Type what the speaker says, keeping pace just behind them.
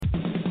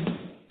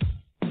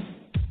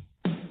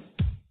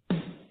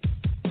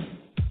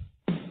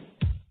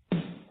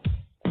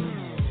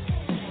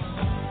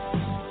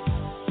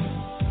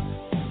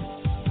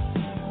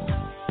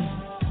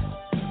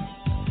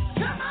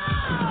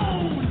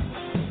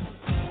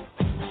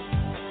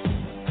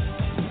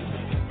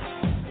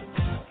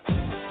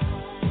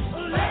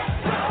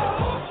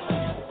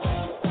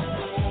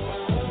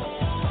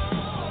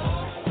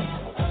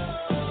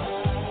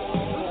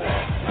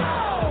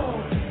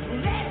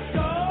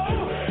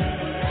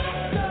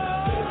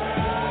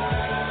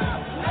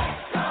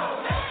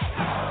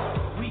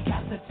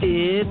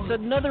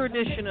another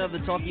edition of the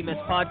Talking Mets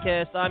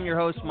podcast. I'm your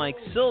host, Mike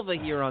Silva,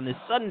 here on this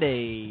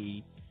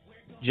Sunday,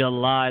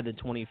 July the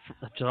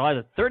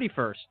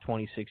 31st,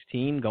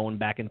 2016. Going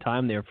back in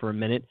time there for a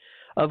minute.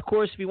 Of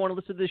course, if you want to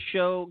listen to this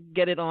show,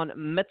 get it on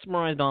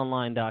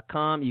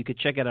Metsmerizedonline.com. You can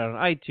check it out on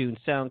iTunes,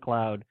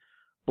 SoundCloud,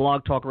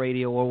 Blog Talk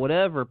Radio, or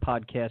whatever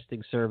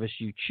podcasting service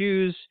you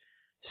choose.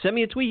 Send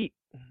me a tweet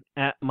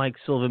at Mike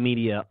Silva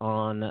Media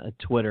on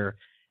Twitter.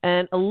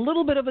 And a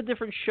little bit of a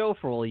different show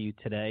for all of you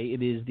today.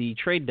 It is the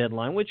trade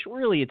deadline, which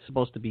really it's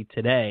supposed to be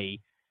today,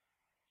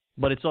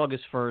 but it's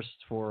August 1st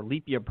for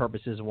leap year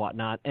purposes and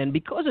whatnot. And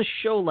because a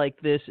show like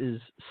this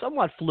is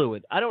somewhat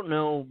fluid, I don't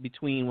know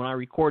between when I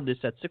record this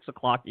at 6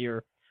 o'clock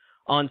here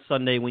on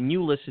Sunday, when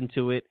you listen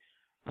to it,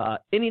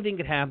 anything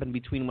could happen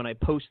between when I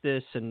post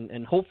this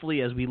and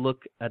hopefully as we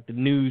look at the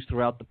news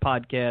throughout the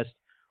podcast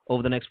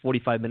over the next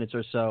 45 minutes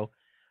or so.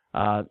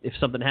 If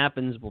something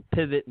happens, we'll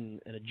pivot and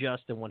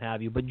adjust and what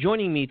have you. But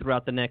joining me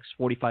throughout the next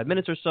 45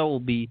 minutes or so will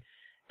be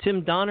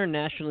Tim Donner,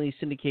 nationally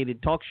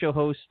syndicated talk show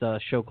host,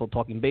 a show called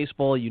Talking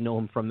Baseball. You know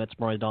him from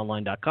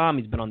Metsmerizedonline.com.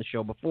 He's been on the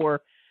show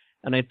before.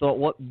 And I thought,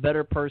 what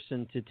better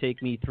person to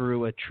take me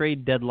through a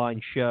trade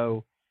deadline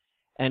show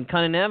and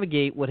kind of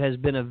navigate what has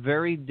been a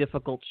very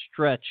difficult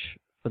stretch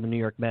for the New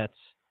York Mets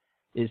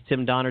is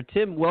Tim Donner.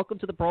 Tim, welcome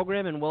to the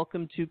program and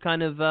welcome to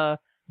kind of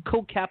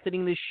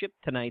co-captaining this ship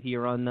tonight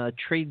here on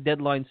Trade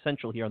Deadline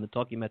Central here on the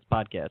Talking Mets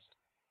podcast.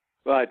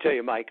 Well, I tell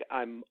you, Mike,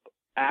 I'm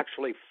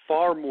actually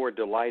far more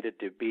delighted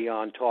to be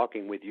on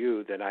talking with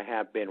you than I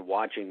have been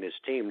watching this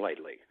team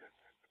lately.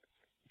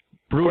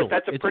 Brutal. Of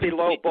course, that's a pretty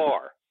low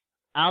bar.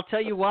 I'll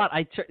tell you what,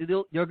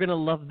 you're going to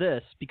love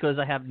this because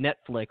I have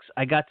Netflix.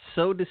 I got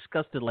so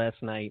disgusted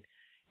last night.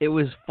 It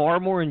was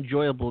far more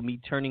enjoyable me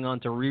turning on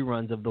to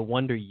reruns of The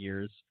Wonder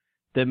Years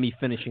than me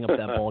finishing up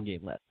that ball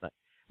game last night.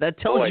 That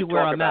tells you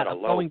where I'm at.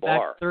 I'm going back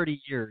 30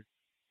 years.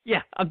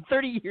 Yeah, I'm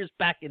 30 years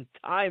back in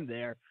time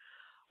there.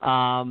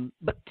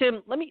 But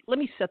Tim, let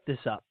me set this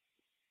up.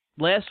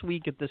 Last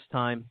week at this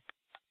time,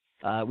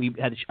 we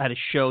had a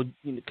show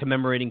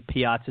commemorating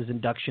Piazza's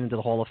induction into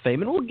the Hall of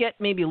Fame, and we'll get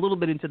maybe a little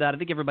bit into that. I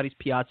think everybody's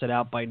Piazza'd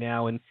out by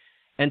now and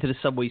into the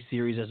Subway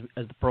Series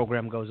as the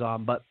program goes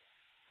on. But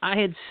I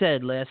had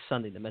said last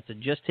Sunday the Mets had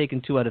just taken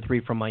 2 out of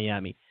 3 from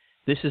Miami.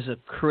 This is a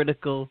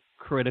critical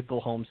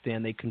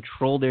homestand. They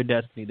control their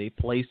destiny. They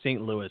play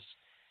St. Louis.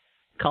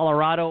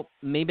 Colorado,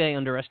 maybe I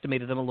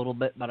underestimated them a little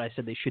bit, but I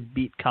said they should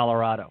beat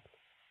Colorado.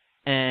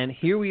 And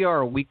here we are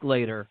a week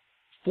later.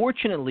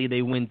 Fortunately,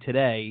 they win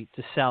today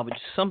to salvage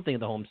something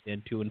of the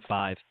homestand,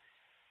 2-5.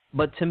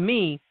 But to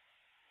me,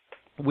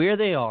 where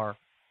they are,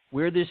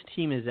 where this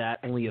team is at,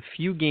 only a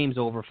few games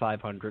over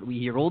 500. We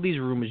hear all these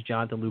rumors,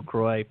 Jonathan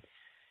Lucroy.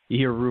 You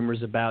hear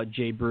rumors about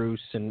Jay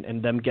Bruce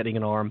and them getting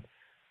an arm.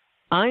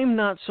 I'm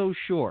not so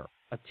sure.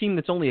 A team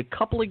that's only a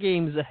couple of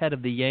games ahead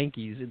of the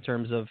Yankees in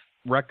terms of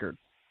record.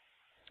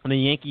 And the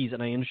Yankees,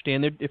 and I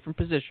understand their different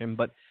position,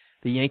 but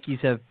the Yankees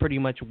have pretty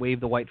much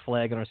waved the white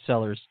flag and are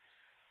sellers.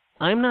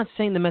 I'm not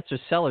saying the Mets are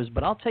sellers,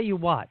 but I'll tell you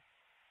what.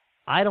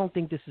 I don't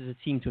think this is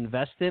a team to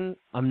invest in.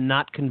 I'm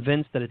not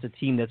convinced that it's a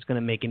team that's going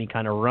to make any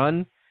kind of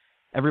run.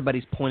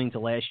 Everybody's pointing to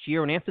last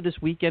year. And after this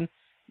weekend,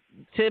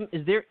 Tim,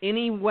 is there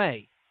any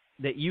way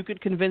that you could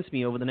convince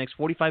me over the next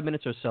 45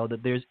 minutes or so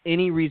that there's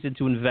any reason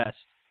to invest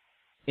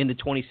in the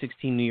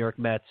 2016 New York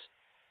Mets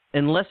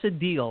unless a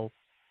deal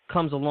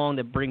comes along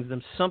that brings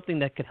them something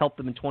that could help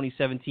them in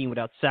 2017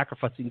 without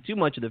sacrificing too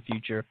much of the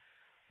future?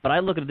 But I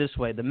look at it this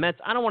way. The Mets,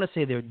 I don't want to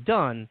say they're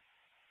done,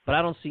 but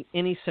I don't see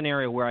any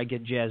scenario where I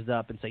get jazzed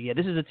up and say, yeah,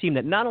 this is a team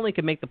that not only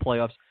can make the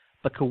playoffs,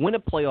 but could win a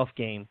playoff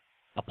game,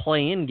 a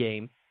play-in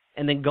game,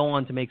 and then go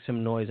on to make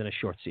some noise in a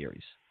short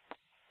series.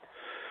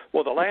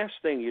 Well, the last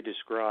thing you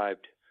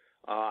described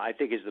I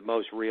think is the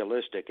most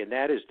realistic, and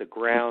that is the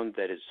ground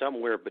that is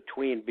somewhere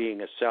between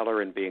being a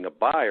seller and being a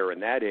buyer,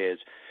 and that is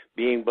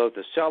being both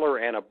a seller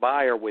and a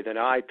buyer with an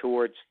eye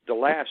towards the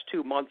last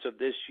 2 months of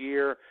this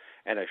year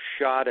and a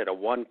shot at a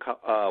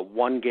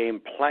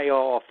one-game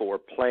playoff or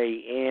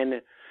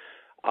play-in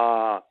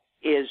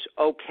is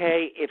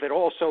okay if it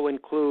also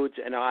includes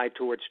an eye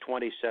towards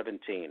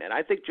 2017. And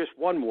I think just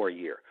one more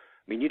year.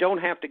 I mean, you don't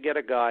have to get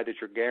a guy that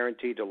you're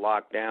guaranteed to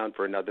lock down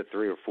for another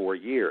 3 or 4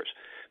 years.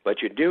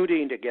 But you do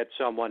need to get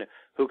someone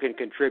who can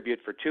contribute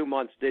for 2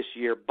 months this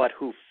year, but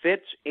who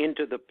fits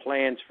into the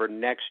plans for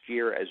next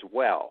year as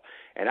well.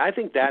 And I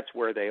think that's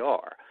where they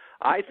are.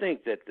 I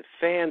think that the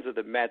fans of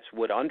the Mets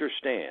would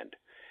understand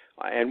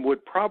and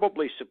would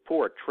probably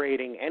support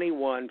trading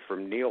anyone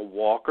from Neil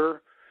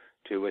Walker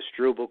to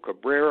Asdrubal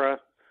Cabrera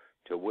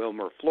to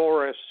Wilmer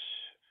Flores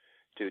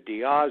to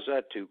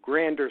Diaza to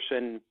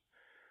Granderson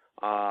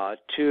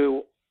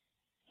to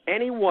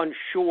anyone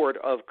short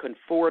of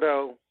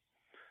Conforto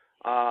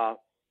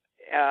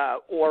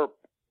or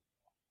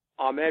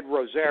Ahmed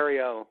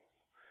Rosario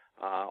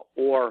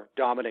or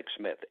Dominic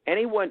Smith.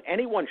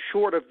 Anyone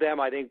short of them,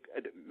 I think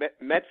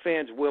Met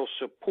fans will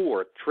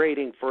support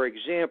trading, for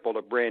example,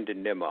 a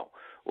Brandon Nimmo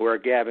or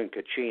a Gavin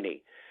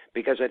Caccini,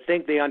 because I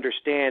think they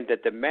understand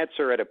that the Mets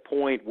are at a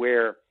point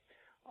where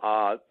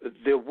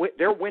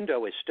their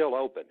window is still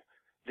open.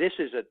 this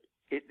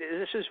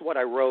is what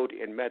I wrote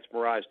in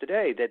Metsmerized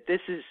today, that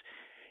this is,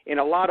 in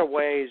a lot of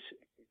ways,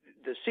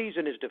 the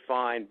season is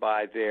defined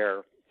by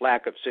their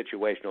lack of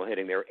situational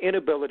hitting, their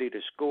inability to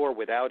score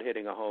without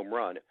hitting a home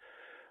run,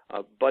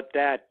 but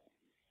that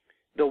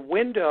the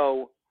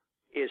window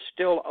is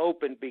still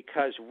open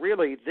because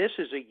really this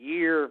is a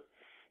year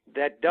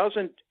that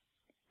doesn't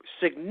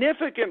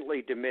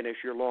significantly diminish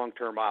your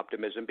long-term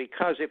optimism,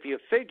 because if you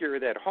figure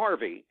that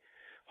Harvey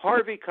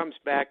comes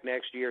back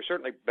next year,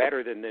 certainly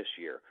better than this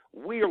year.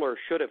 Wheeler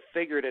should have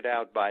figured it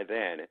out by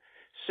then.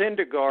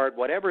 Syndergaard,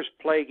 whatever's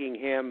plaguing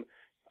him,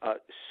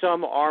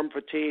 some arm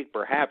fatigue,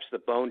 perhaps the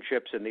bone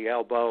chips in the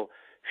elbow,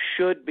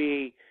 should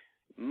be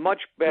much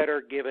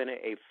better given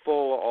a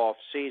full off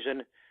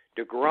season.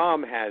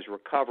 DeGrom has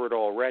recovered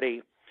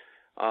already,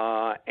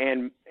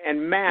 and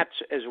Matz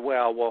as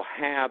well will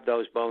have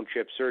those bone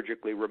chips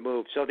surgically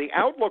removed. So the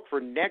outlook for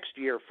next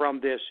year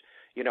from this,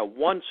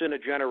 once in a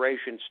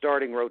generation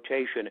starting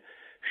rotation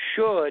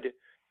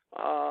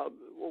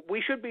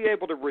we should be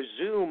able to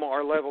resume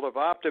our level of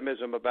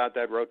optimism about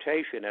that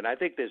rotation. And I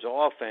think this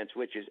offense,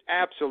 which is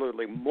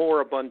absolutely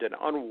moribund and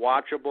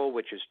unwatchable,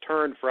 which has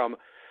turned from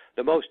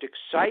the most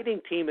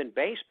exciting team in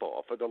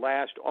baseball for the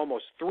last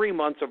almost 3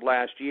 months of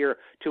last year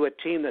to a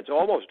team that's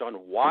almost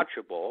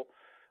unwatchable,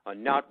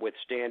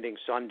 notwithstanding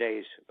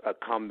Sunday's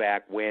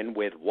comeback win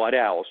with what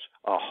else?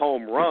 A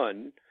home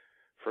run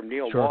from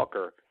Neil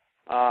Walker.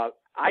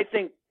 I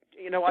think,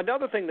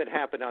 another thing that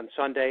happened on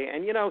Sunday,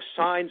 and,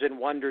 signs and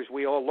wonders,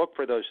 we all look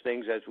for those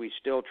things as we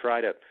still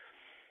try to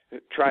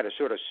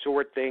sort of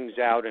sort things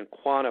out and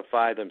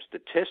quantify them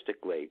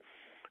statistically,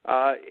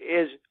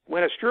 is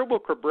when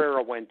Asdrubal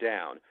Cabrera went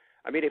down.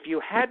 I mean, if you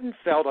hadn't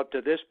felt up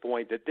to this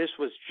point that this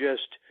was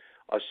just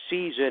a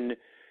season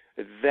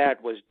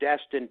that was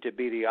destined to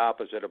be the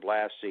opposite of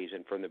last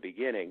season from the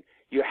beginning,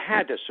 you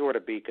had to sort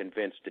of be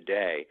convinced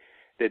today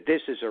that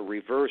this is a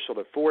reversal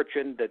of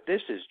fortune, that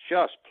this is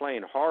just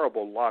plain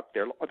horrible luck.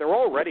 They're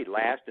already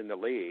last in the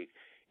league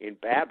in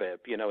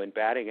BABIP, in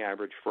batting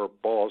average for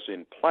balls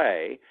in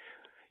play.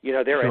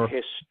 They're at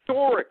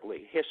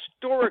historically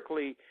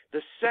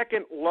the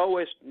second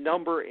lowest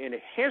number in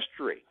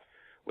history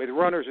with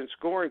runners in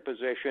scoring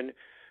position.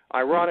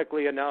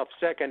 Ironically enough,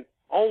 second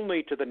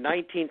only to the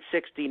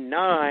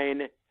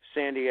 1969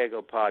 San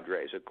Diego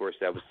Padres. Of course,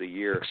 that was the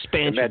year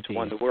the Mets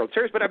won the World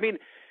Series. But I mean,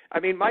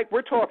 Mike,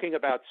 we're talking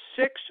about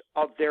 6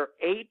 of their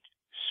 8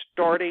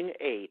 starting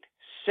 8,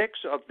 6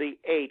 of the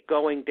 8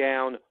 going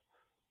down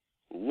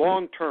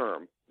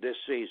long-term this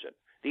season.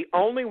 The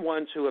only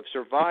ones who have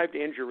survived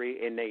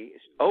injury in the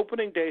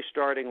opening day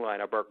starting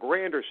lineup are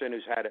Granderson,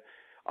 who's had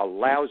a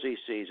lousy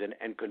season,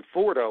 and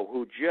Conforto,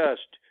 who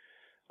just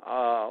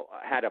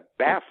had a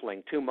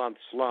baffling 2-month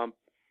slump,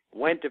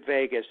 went to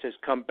Vegas, has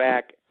come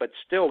back, but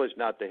still is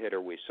not the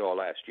hitter we saw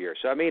last year.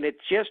 So, I mean,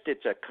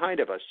 it's a kind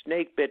of a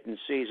snake-bitten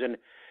season.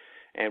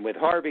 And with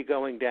Harvey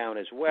going down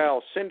as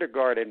well,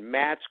 Syndergaard and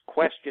Matz,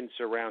 questions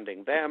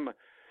surrounding them.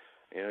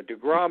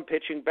 DeGrom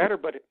pitching better,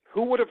 but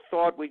who would have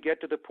thought we'd get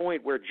to the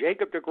point where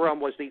Jacob DeGrom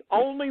was the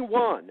only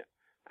one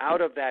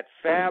out of that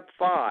Fab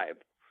Five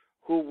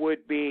who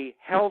would be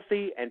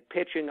healthy and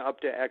pitching up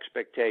to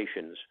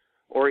expectations,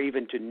 or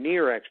even to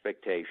near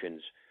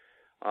expectations,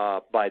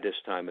 by this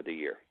time of the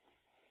year.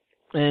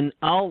 And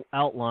I'll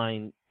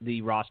outline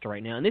the roster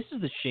right now. And this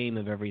is the shame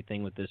of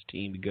everything with this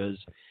team, because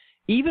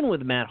even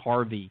with Matt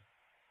Harvey,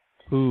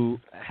 who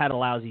had a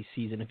lousy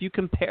season, if you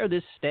compare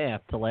this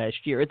staff to last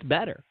year, it's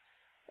better.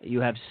 You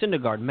have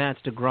Syndergaard, Matz,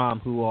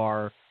 DeGrom, who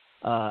are,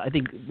 I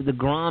think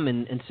DeGrom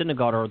and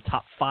Syndergaard are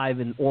top 5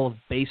 in all of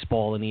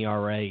baseball in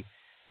ERA.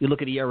 You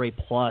look at ERA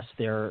plus,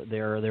 they're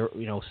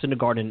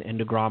Syndergaard and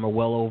DeGrom are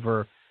well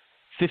over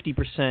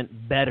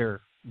 50%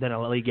 better than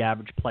a league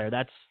average player.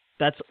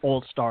 That's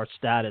all-star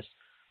status.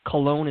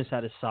 Colon has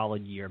had a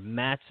solid year.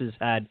 Matz has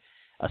had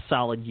a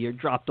solid year,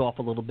 dropped off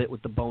a little bit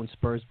with the bone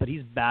spurs, but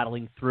he's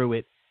battling through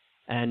it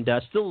and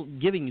still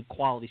giving you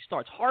quality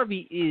starts.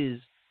 Harvey is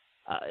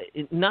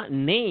not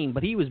in name,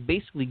 but he was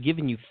basically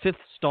giving you fifth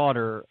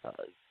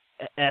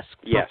starter-esque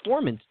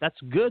performance. That's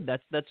good.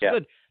 That's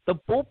good. The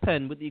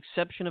bullpen, with the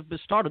exception of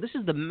Bastardo, this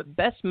is the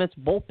best Mets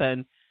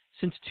bullpen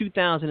since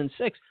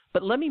 2006.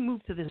 But let me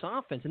move to this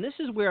offense, and this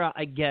is where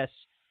I guess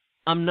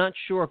I'm not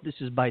sure if this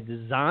is by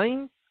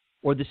design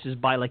or this is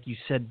by, like you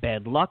said,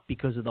 bad luck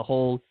because of the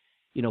whole,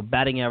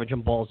 batting average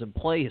on balls in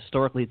play.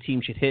 Historically, a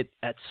team should hit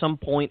at some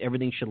point,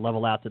 everything should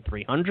level out to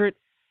 300,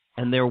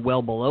 and they're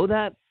well below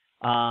that.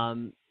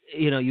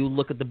 You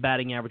look at the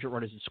batting average at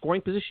runners in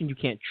scoring position, you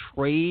can't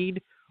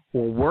trade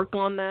or work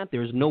on that.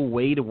 There's no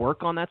way to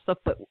work on that stuff.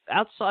 But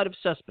outside of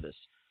Cespedes,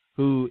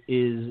 who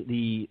is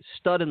the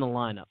stud in the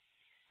lineup,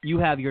 you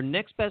have your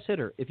next best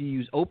hitter. If you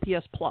use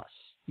OPS plus,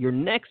 your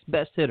next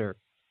best hitter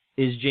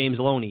is James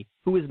Loney,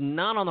 who is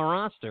not on the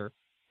roster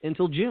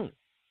until June.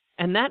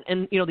 And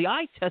the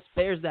eye test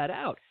bears that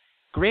out.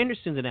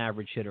 Granderson's an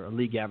average hitter, a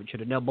league average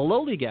hitter. Now,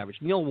 below league average,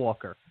 Neil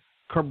Walker,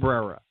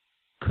 Cabrera,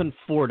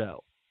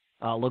 Conforto,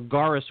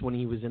 Lagares when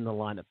he was in the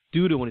lineup,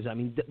 Duda when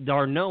he's –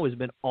 d'Arnaud has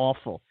been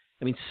awful.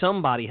 I mean,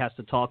 somebody has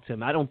to talk to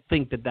him. I don't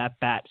think that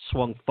bat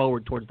swung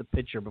forward towards the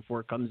pitcher before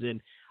it comes in.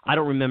 I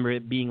don't remember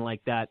it being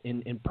like that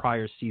in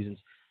prior seasons.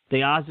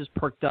 Diaz is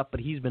perked up,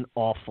 but he's been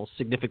awful,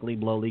 significantly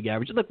below league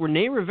average. Look,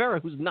 Rene Rivera,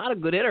 who's not a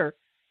good hitter,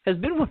 has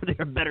been one of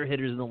their better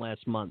hitters in the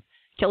last month.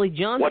 Kelly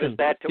Johnson. What does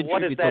that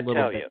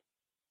tell you?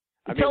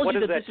 I mean, what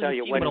does that tell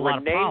you? When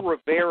Rene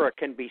Rivera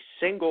can be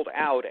singled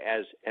out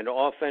as an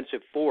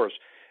offensive force,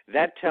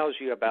 that tells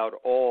you about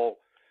all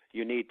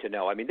you need to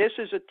know. I mean, this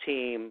is a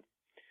team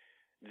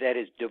that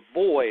is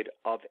devoid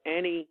of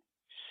any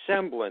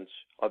semblance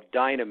of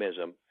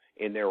dynamism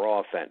in their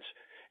offense.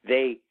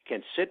 They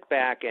can sit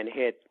back and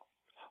hit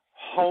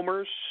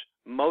homers,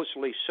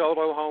 mostly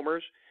solo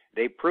homers.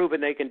 They've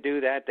proven they can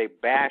do that. They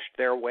bashed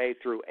their way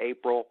through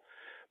April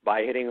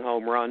by hitting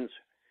home runs,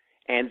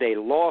 and they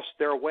lost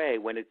their way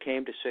when it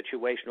came to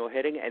situational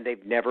hitting, and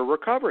they've never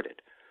recovered it.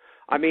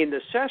 I mean,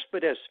 the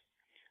Cespedes,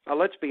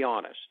 let's be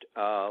honest,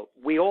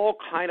 we all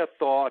kind of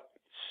thought,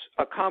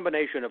 a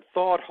combination of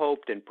thought,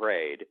 hoped, and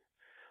prayed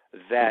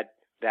that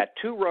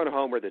 2-run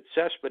homer that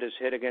Cespedes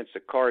hit against the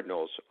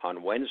Cardinals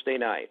on Wednesday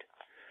night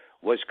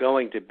was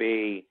going to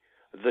be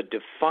the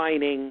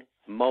defining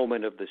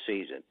moment of the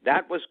season.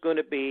 That was going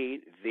to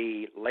be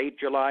the late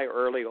July,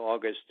 early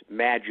August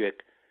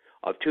magic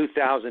of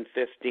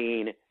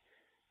 2015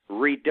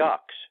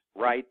 redux,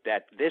 right?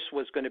 That this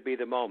was going to be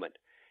the moment.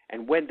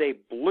 And when they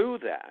blew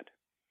that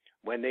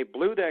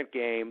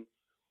game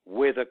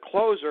with a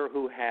closer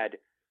who had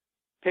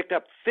picked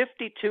up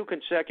 52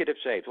 consecutive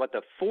saves,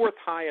 the fourth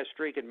highest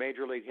streak in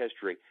Major League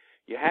history,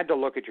 you had to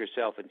look at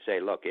yourself and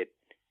say, look,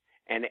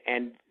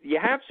 and you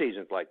have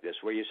seasons like this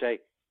where you say,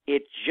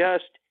 it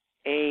just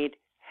ain't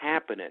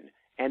happening.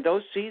 And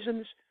those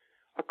seasons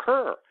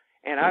occur.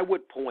 And I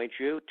would point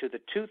you to the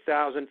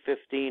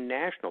 2015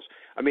 Nationals.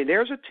 I mean,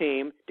 there's a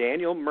team,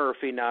 Daniel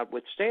Murphy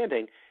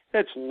notwithstanding,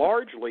 that's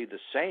largely the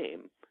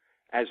same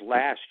as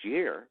last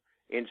year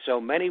in so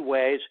many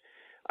ways.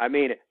 I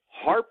mean,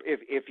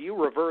 if you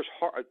reverse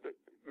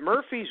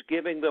Murphy's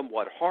giving them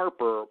what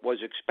Harper was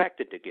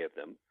expected to give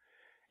them,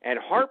 and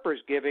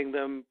Harper's giving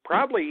them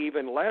probably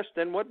even less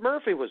than what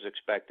Murphy was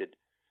expected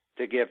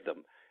to give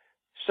them.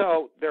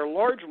 So they're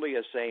largely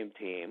a same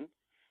team.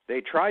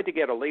 They tried to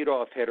get a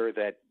leadoff hitter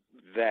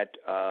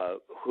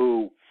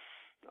who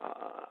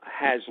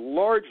has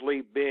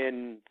largely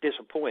been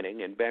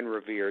disappointing in Ben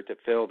Revere to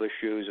fill the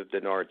shoes of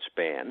Denard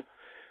Span.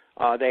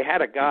 They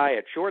had a guy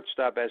at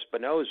shortstop,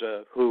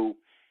 Espinoza, who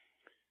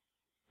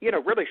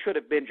really should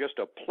have been just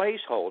a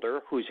placeholder,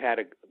 who's had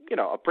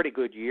a pretty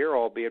good year,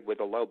 albeit with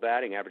a low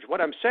batting average.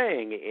 What I'm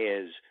saying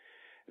is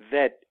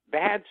that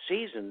bad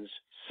seasons,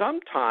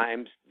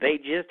 sometimes they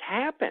just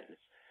happen.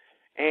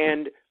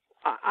 And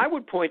I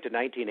would point to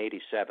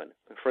 1987.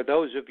 For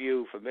those of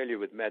you familiar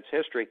with Mets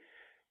history,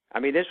 I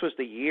mean, this was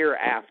the year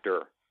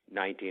after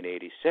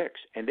 1986,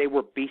 and they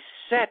were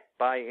beset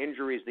by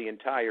injuries the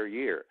entire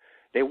year.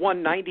 They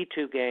won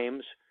 92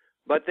 games,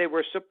 but they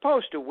were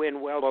supposed to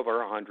win well over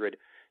 100.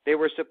 They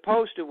were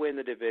supposed to win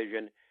the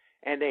division,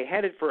 and they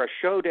headed for a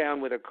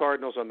showdown with the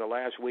Cardinals on the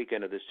last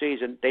weekend of the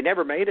season. They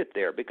never made it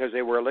there because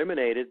they were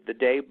eliminated the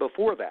day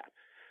before that.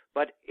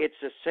 But it's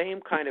the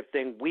same kind of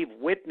thing we've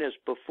witnessed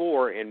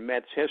before in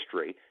Mets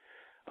history,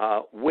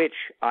 which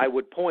I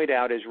would point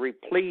out is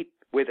replete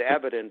with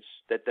evidence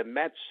that the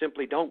Mets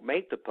simply don't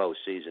make the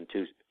postseason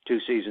two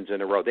seasons in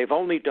a row. They've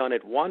only done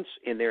it once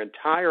in their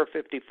entire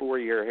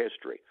 54-year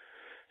history.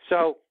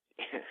 So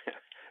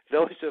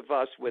those of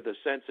us with a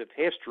sense of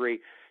history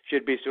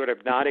should be sort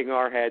of nodding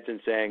our heads and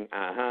saying,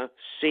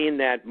 seen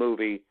that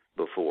movie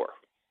before.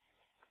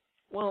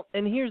 Well,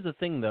 and here's the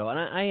thing, though, and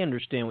I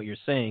understand what you're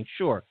saying.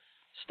 Sure,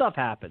 stuff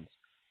happens.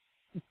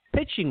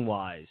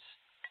 Pitching-wise,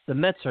 the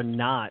Mets are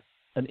not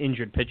an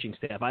injured pitching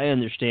staff. I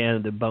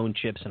understand the Bone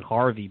Chips and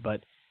Harvey,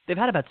 but they've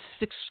had about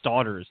 6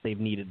 starters they've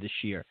needed this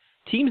year.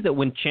 Teams that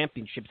win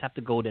championships have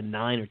to go to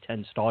 9 or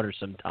 10 starters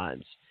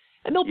sometimes.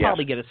 And they'll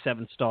probably get a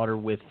 7th starter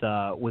with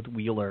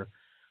Wheeler.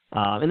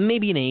 And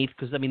maybe an 8th,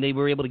 because, I mean, they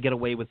were able to get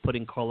away with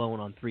putting Colon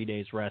on 3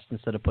 days rest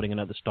instead of putting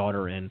another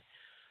starter in.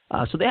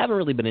 So they haven't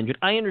really been injured.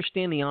 I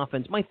understand the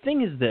offense. My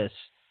thing is this.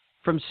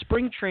 From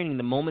spring training,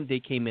 the moment they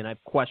came in,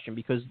 I've questioned,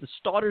 because the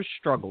starters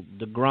struggled.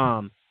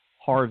 DeGrom,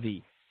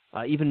 Harvey,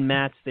 even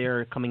Matt's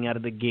there coming out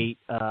of the gate,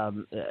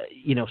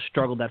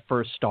 struggled that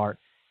first start.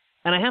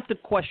 And I have to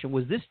question,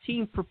 was this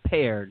team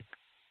prepared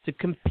to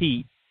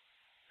compete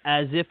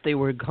as if they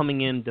were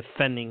coming in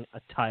defending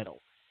a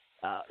title?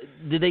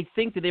 Did they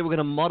think that they were going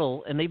to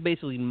muddle, and they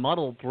basically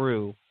muddled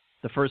through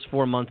the first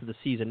 4 months of the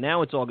season?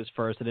 Now it's August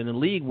 1st, and in a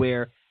league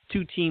where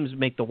 2 teams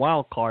make the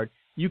wild card,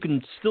 you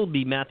can still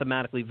be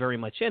mathematically very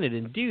much in it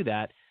and do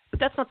that, but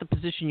that's not the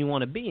position you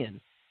want to be in.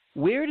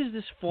 Where does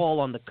this fall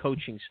on the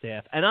coaching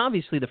staff, and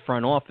obviously the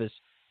front office?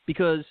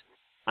 Because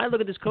I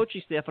look at this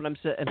coaching staff and I'm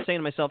saying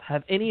to myself,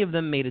 have any of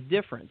them made a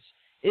difference?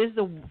 Is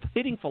the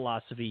hitting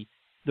philosophy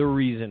the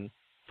reason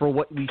for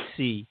what we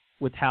see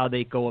with how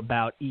they go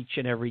about each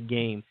and every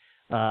game?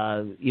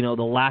 The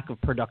lack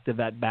of productive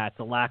at-bats,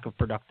 the lack of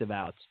productive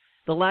outs,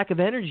 the lack of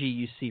energy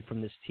you see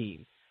from this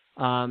team.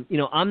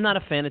 I'm not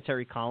a fan of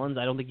Terry Collins.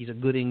 I don't think he's a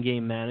good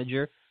in-game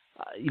manager.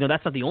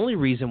 That's not the only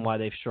reason why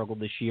they've struggled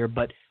this year.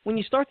 But when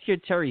you start to hear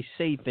Terry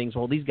say things,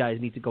 well, these guys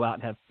need to go out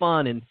and have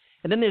fun, and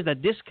then there's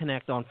that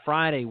disconnect on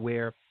Friday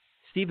where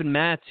Steven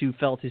Matz, who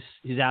felt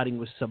his outing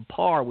was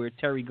subpar, where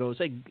Terry goes,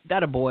 hey,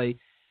 that a boy,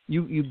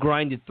 you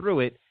grinded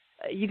through it.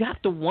 You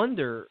have to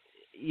wonder,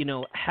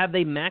 have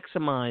they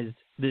maximized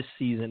this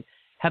season?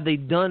 Have they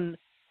done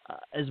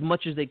as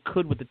much as they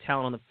could with the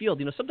talent on the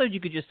field? Sometimes you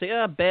could just say,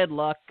 bad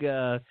luck,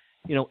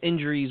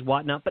 injuries,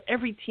 whatnot, but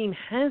every team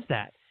has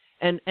that.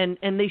 And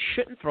they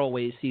shouldn't throw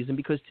away a season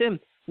because, Tim,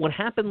 what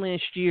happened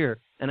last year,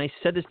 and I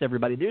said this to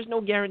everybody, there's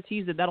no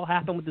guarantees that that'll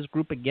happen with this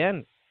group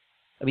again.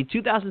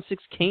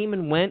 2006 came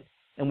and went,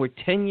 and we're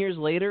 10 years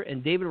later,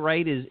 and David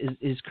Wright,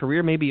 his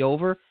career may be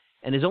over,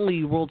 and his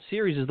only World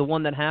Series is the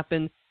one that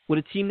happened with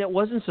a team that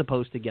wasn't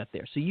supposed to get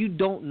there. So you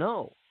don't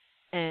know.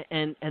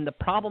 And the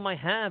problem I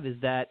have is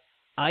that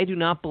I do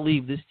not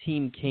believe this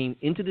team came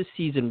into the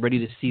season ready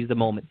to seize the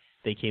moment.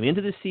 They came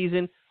into the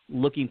season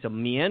looking to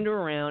meander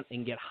around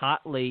and get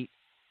hot late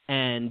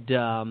and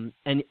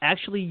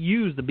actually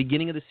use the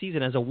beginning of the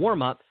season as a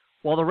warm-up,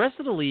 while the rest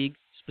of the league,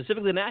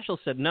 specifically the Nationals,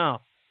 said,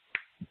 no,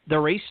 the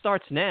race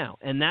starts now.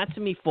 And that,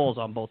 to me, falls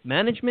on both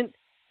management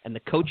and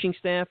the coaching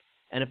staff.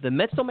 And if the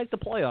Mets don't make the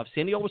playoffs,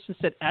 Sandy Alderson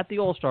said at the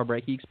All-Star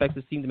break he expects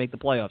this team to make the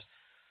playoffs.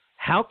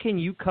 How can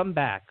you come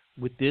back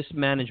with this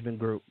management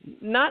group?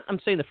 Not, I'm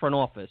saying the front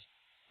office,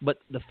 but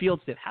the field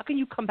staff. How can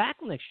you come back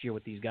next year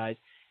with these guys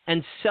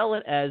and sell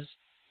it as,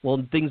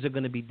 well, things are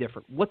going to be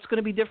different? What's going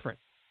to be different?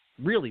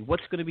 Really,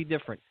 what's going to be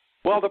different?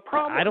 Well, the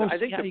problem, I don't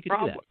think see how you could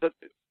do that.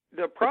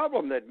 The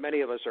problem that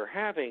many of us are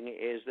having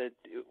is that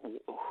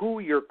who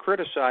you're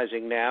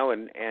criticizing now,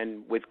 and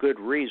with good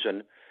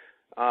reason,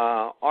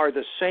 are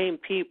the same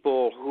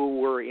people who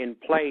were in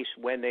place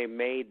when they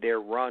made their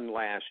run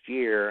last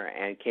year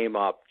and came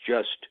up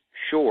just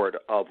short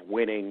of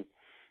winning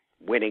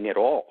it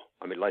all.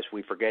 Lest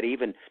we forget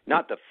even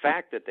not the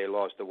fact that they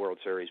lost the World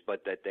Series,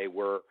 but that they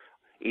were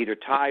either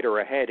tied or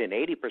ahead in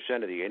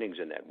 80% of the innings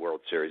in that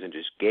World Series and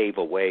just gave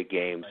away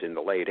games in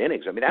the late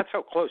innings. That's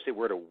how close they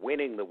were to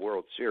winning the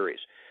World Series.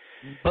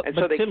 But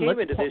so they Tim, came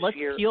into this let's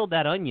year. Peel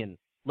that onion.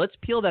 Let's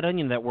peel that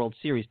onion of that World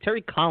Series.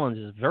 Terry Collins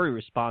is very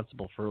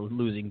responsible for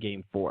losing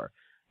Game 4,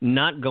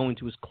 not going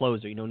to his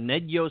closer.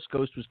 Ned Yost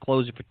goes to his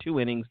closer for 2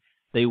 innings.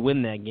 They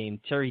win that game.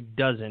 Terry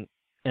doesn't,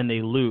 and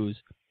they lose.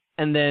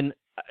 And then,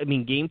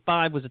 Game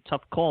 5 was a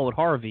tough call with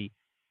Harvey,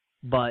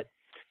 but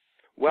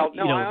well,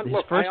 no, his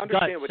look, first I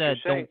gut understand what said, you're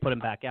saying. don't put him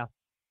back out.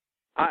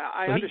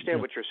 I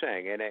understand what you're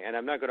saying, and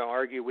I'm not going to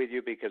argue with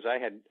you because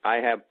I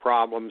have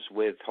problems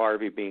with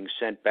Harvey being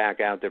sent back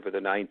out there for the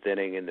 9th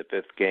inning in the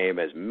 5th game,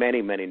 as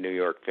many New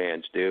York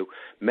fans do.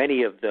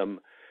 Many of them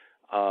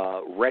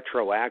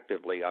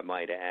retroactively, I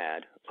might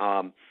add.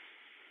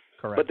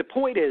 Correct. But the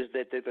point is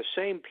that they're the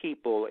same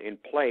people in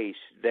place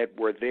that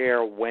were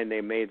there when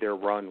they made their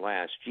run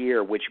last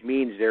year, which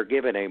means they're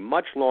given a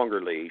much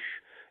longer leash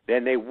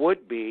than they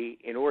would be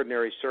in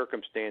ordinary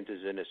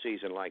circumstances in a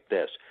season like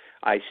this.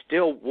 I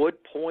still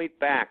would point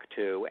back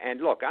to,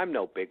 and look, I'm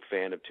no big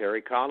fan of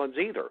Terry Collins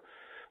either,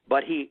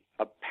 but he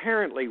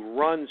apparently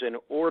runs an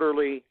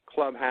orderly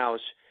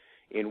clubhouse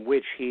in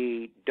which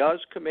he does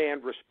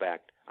command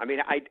respect.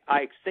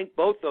 I think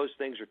both those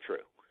things are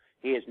true.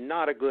 He is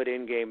not a good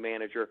in-game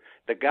manager.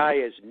 The guy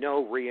is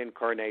no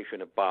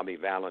reincarnation of Bobby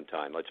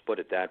Valentine, let's put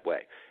it that way.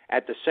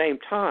 At the same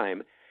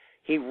time,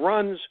 he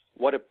runs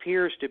what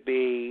appears to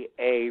be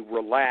a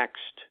relaxed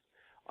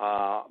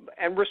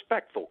and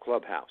respectful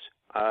clubhouse.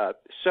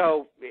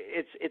 So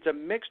it's a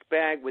mixed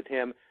bag with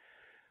him.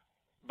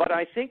 But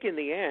I think in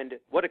the end,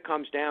 what it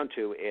comes down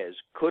to is,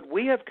 could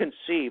we have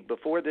conceived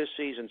before this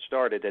season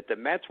started that the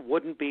Mets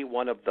wouldn't be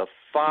one of the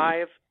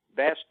 5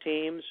 best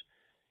teams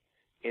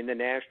in the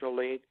National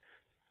League?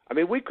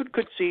 We could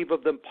conceive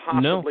of them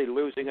possibly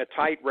losing a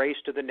tight race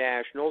to the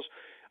Nationals.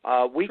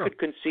 We could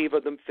conceive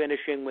of them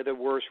finishing with a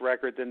worse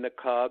record than the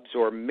Cubs,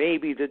 or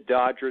maybe the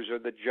Dodgers or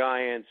the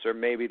Giants, or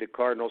maybe the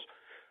Cardinals.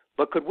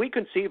 But could we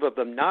conceive of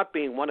them not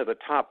being one of the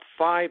top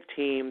 5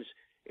 teams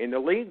in the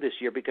league this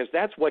year? Because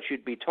that's what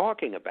you'd be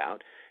talking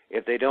about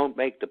if they don't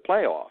make the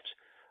playoffs.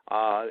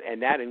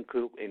 And that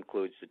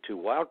includes the 2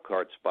 wild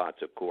card spots,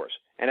 of course.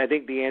 And I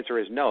think the answer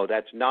is no,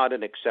 that's not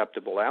an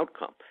acceptable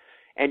outcome.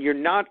 And you're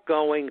not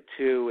going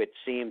to, it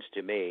seems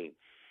to me,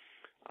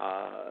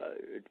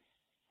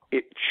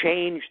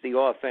 change the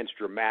offense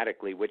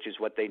dramatically, which is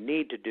what they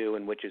need to do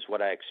and which is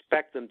what I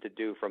expect them to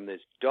do from this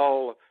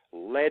dull,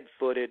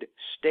 lead-footed,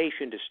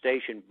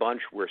 station-to-station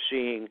bunch we're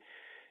seeing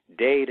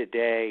day to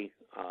day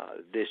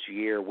this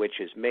year, which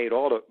has made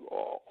all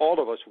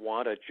of us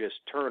want to just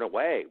turn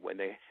away when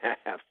they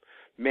have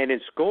men in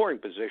scoring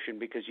position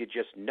because you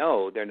just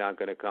know they're not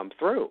going to come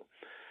through.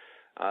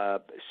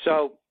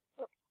 So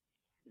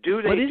do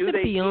they? But is it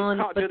they beyond?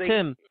 keep, but do they,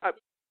 Tim,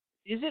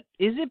 is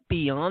it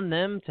beyond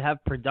them to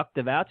have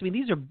productive outs?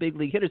 These are big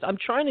league hitters. I'm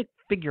trying to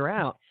figure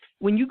out,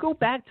 when you go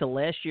back to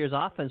last year's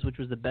offense, which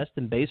was the best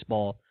in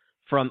baseball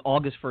from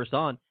August 1st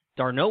on,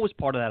 d'Arnaud was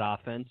part of that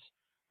offense.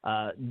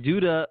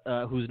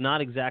 Duda, who's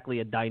not exactly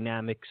a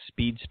dynamic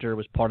speedster,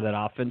 was part of that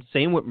offense.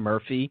 Same with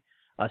Murphy.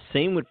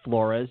 Same with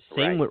Flores.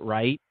 Same with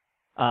Wright.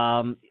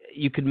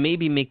 You could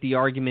maybe make the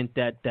argument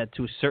that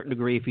to a certain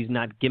degree, if he's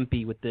not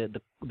gimpy with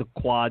the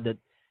quad, that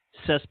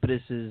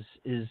Cespedes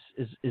is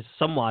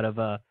somewhat of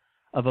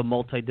a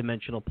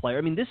multi-dimensional player.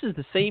 I mean, this is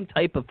the same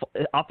type of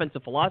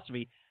offensive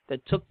philosophy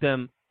that took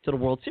them to the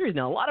World Series.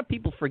 Now, a lot of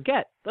people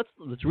forget.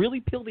 Let's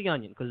really peel the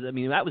onion, because I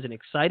mean that was an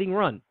exciting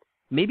run.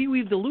 Maybe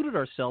we've deluded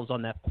ourselves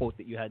on that quote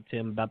that you had,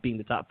 Tim, about being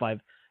the top 5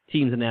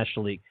 teams in the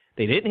National League.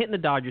 They didn't hit in the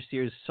Dodgers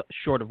series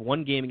short of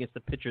one game against the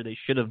pitcher they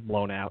should have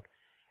blown out.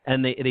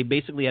 And they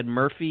basically had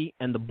Murphy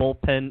and the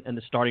bullpen and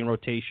the starting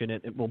rotation,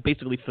 and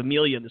basically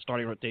Familia in the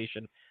starting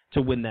rotation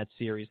to win that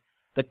series.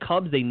 The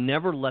Cubs, they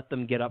never let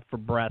them get up for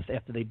breath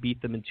after they beat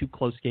them in 2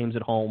 close games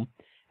at home.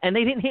 And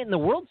they didn't hit in the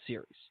World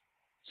Series.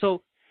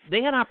 So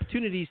they had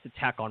opportunities to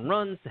tack on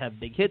runs, to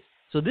have big hits.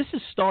 So this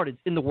has started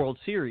in the World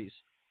Series.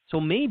 So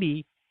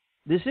maybe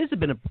this has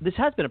been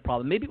a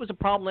problem. Maybe it was a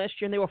problem last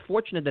year, and they were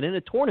fortunate that in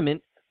a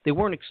tournament they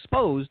weren't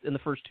exposed in the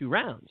first 2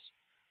 rounds,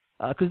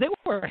 because they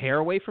were a hair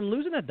away from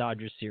losing that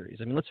Dodgers series.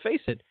 I mean, let's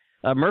face it.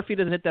 Murphy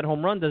doesn't hit that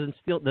home run,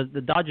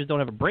 the Dodgers don't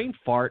have a brain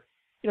fart.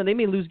 They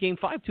may lose Game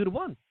 5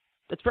 2-1.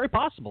 That's very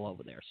possible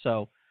over there.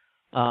 So,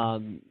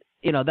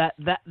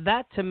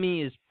 that to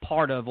me is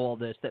part of all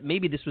this. That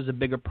maybe this was a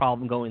bigger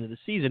problem going into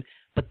the season,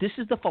 but this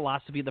is the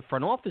philosophy of the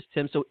front office,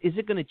 Tim. So, is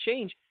it going to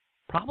change?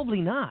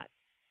 Probably not.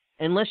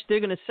 Unless they're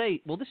going to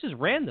say, well, this is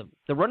random.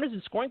 The runners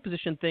in scoring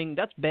position thing,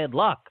 that's bad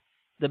luck.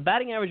 The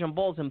batting average on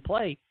balls in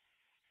play,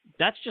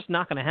 that's just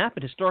not going to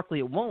happen. Historically,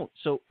 it won't.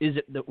 So is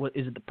it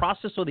the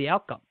process or the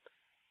outcome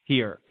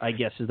here, I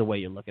guess, is the way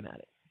you're looking at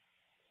it?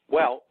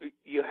 Well,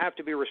 you have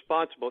to be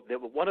responsible.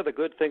 One of the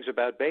good things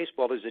about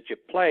baseball is that you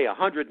play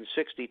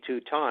 162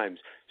 times,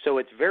 so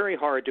it's very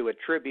hard to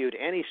attribute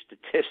any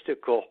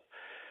statistical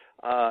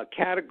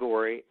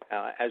category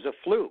as a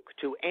fluke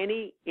to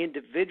any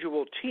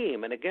individual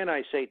team. And again,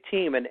 I say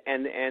team, and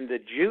the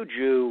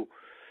juju,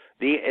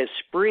 the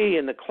esprit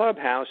in the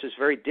clubhouse is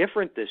very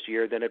different this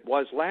year than it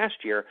was last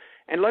year.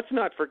 And let's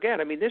not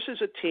forget, I mean, this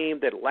is a team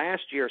that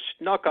last year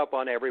snuck up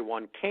on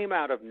everyone, came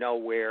out of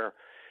nowhere,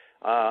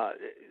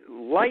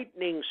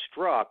 lightning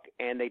struck,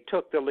 and they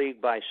took the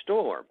league by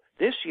storm.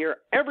 This year,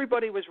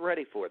 everybody was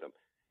ready for them.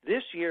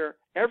 This year,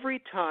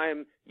 every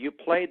time you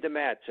played the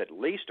Mets, at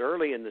least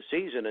early in the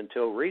season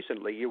until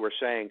recently, you were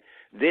saying,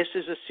 this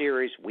is a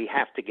series we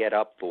have to get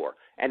up for.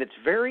 And it's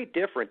very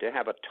different to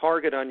have a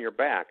target on your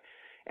back.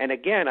 And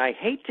again, I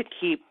hate to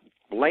keep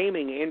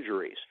blaming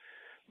injuries,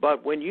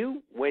 but when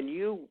you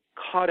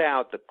cut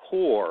out the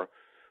core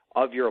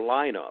of your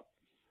lineup,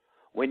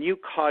 when you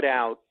cut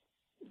out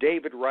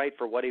David Wright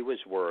for what he was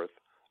worth,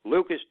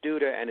 Lucas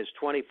Duda and his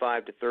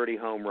 25 to 30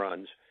 home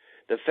runs,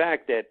 the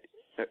fact that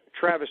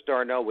Travis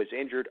d'Arnaud was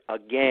injured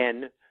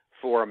again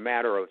for a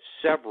matter of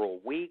several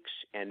weeks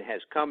and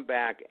has come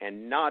back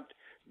and not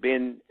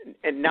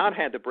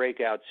had the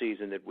breakout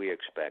season that we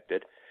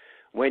expected.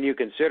 When you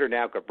consider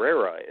now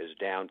Cabrera is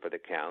down for the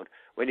count,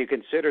 when you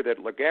consider that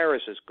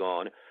Lagares is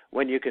gone,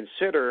 when you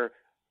consider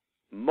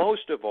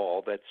most of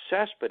all that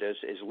Cespedes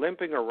is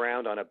limping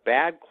around on a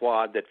bad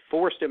quad that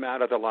forced him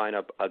out of the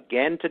lineup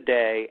again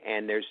today,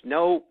 and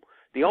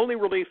the only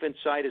relief in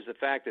sight is the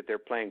fact that they're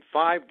playing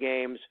 5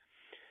 games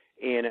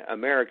in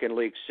American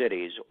League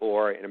cities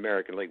or in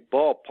American League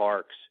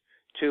ballparks,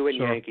 2 in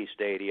Yankee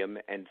Stadium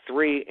and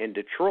 3 in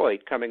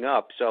Detroit coming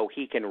up, so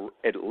he can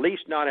at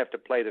least not have to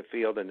play the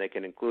field and they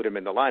can include him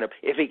in the lineup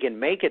if he can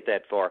make it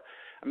that far.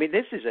 I mean,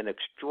 this is an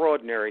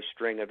extraordinary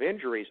string of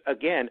injuries,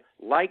 again,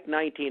 like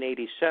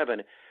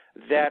 1987,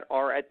 that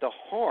are at the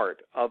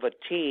heart of a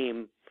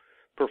team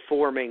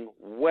performing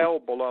well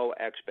below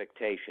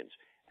expectations.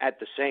 At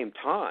the same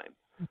time,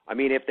 I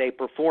mean, if they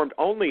performed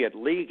only at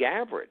league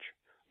average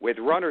with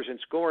runners in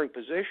scoring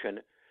position,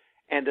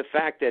 and the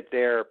fact that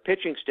their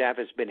pitching staff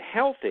has been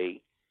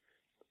healthy,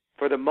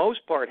 for the most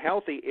part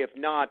healthy, if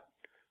not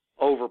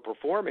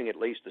overperforming, at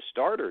least the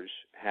starters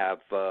have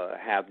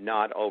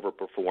not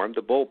overperformed.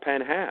 The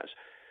bullpen has.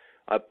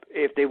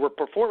 If they were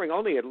performing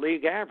only at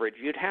league average,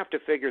 you'd have to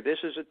figure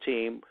this is a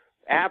team,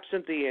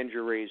 absent the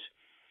injuries,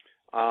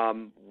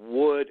 and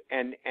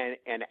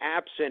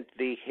absent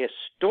the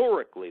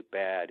historically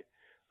bad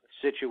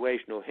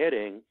situational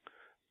hitting,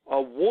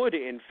 would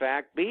in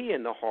fact be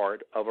in the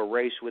heart of a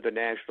race with the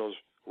Nationals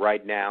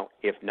right now,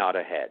 if not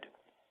ahead.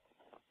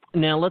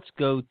 Now let's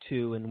go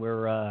to, and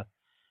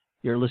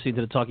you're listening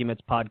to the Talking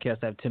Mets podcast.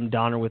 I have Tim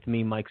Donner with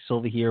me, Mike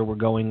Silva here. We're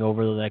going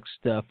over the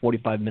next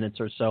 45 minutes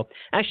or so.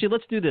 Actually,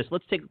 let's do this.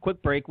 Let's take a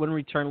quick break. When we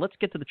return, let's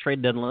get to the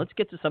trade deadline. Let's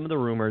get to some of the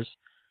rumors.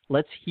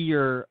 Let's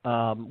hear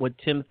what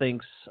Tim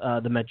thinks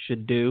the Mets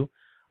should do.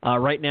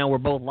 Right now, we're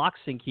both lock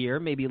sync here,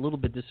 maybe a little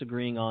bit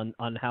disagreeing on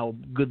how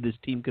good this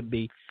team could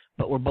be,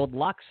 but we're both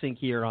lock sync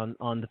here on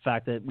the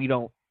fact that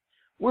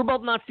we're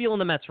both not feeling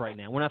the Mets right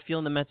now. We're not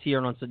feeling the Mets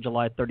here on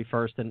July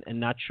 31st and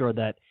not sure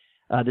that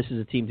this is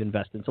a team to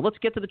invest in. So let's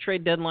get to the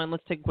trade deadline.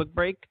 Let's take a quick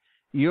break.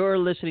 You're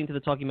listening to the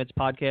Talking Mets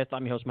podcast.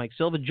 I'm your host, Mike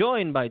Silva,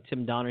 joined by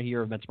Tim Donner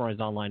here of Metsmerized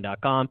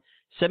Online.com.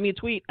 send me a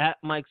tweet at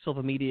Mike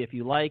Silva Media if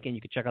you like, and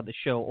you can check out the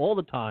show all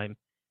the time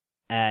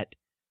at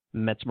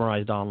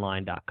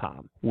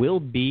Metsmerizedonline.com. We'll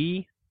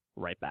be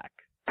right back.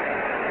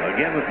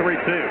 Again, the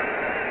 3-2.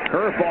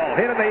 Curveball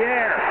hit in the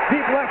air.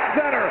 Deep left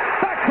center.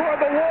 Back toward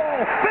the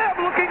wall.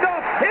 Bam looking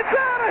up. It's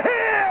out of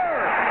here!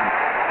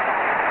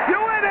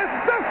 Yoenis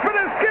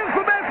Cespedes gives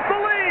the Mets the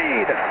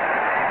lead.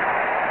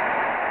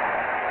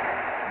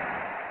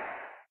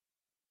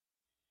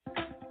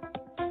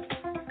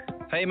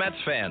 Hey, Mets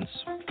fans.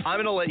 I'm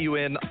going to let you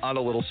in on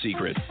a little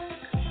secret.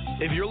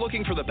 If you're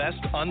looking for the best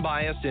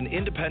unbiased and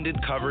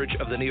independent coverage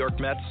of the New York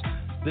Mets,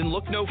 then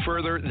look no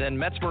further than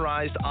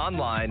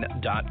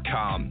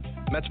Metsmerizedonline.com.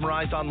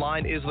 Metsmerized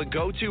Online is the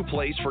go-to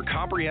place for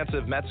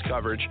comprehensive Mets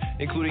coverage,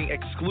 including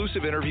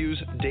exclusive interviews,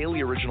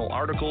 daily original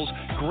articles,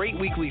 great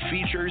weekly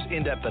features,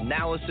 in-depth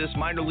analysis,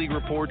 minor league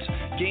reports,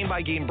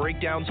 game-by-game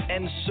breakdowns,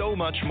 and so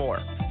much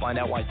more. Find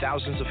out why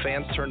thousands of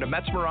fans turn to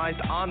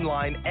Metsmerized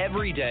Online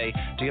every day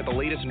to get the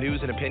latest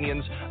news and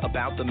opinions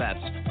about the Mets.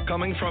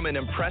 Coming from an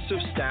impressive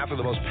staff of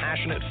the most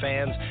passionate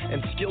fans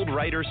and skilled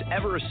writers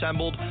ever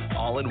assembled,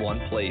 all in one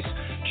place.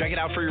 Check it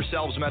out for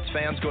yourselves, Mets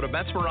fans. Go to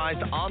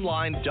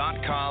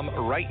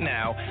Metsmerizedonline.com right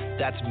now.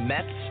 That's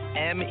Mets,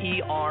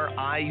 Merized,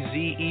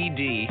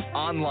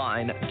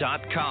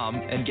 online.com,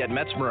 and get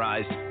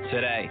Metsmerized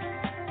today.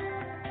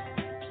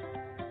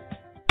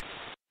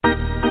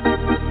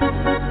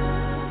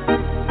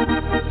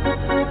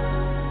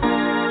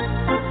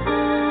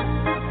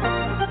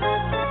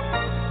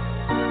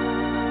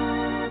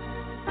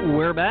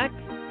 We're back.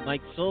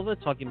 Mike Silva,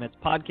 Talking Mets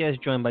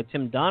podcast, joined by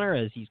Tim Donner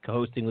as he's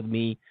co-hosting with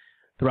me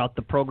throughout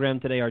the program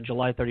today, our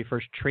July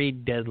 31st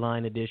trade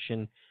deadline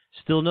edition.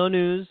 Still no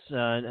news.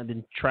 I've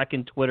been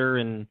tracking Twitter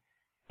and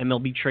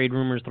MLB trade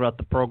rumors throughout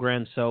the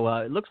program, so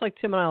it looks like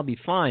Tim and I will be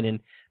fine,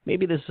 and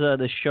maybe this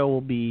show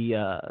will be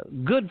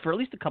good for at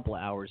least a couple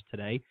of hours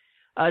today.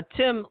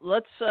 Tim,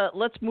 let's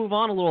move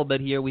on a little bit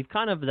here. We've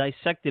kind of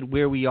dissected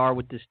where we are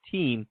with this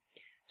team.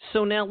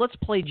 So now let's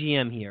play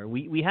GM here.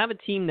 We have a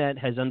team that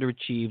has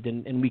underachieved,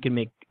 and we can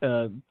make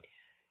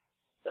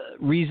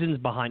reasons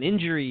behind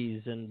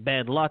injuries and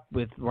bad luck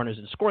with runners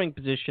in scoring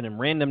position and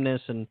randomness,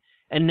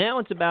 and now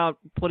it's about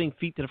putting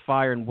feet to the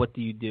fire and what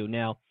do you do.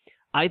 Now,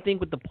 I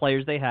think with the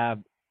players they have,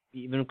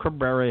 even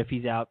Cabrera, if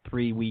he's out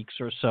 3 weeks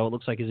or so, it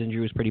looks like his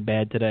injury was pretty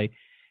bad today.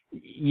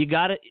 They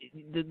got to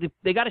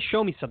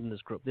show me something in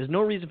this group. There's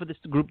no reason for this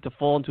group to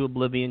fall into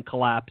oblivion,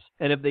 collapse,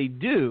 and if they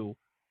do,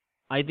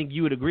 I think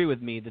you would agree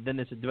with me that then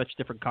there's a much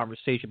different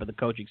conversation about the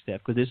coaching staff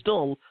because there's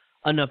still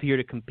enough here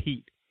to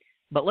compete.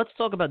 But let's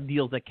talk about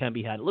deals that can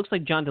be had. It looks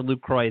like Jonathan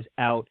Lucroy is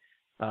out.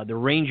 The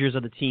Rangers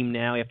are the team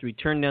now after he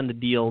turned down the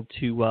deal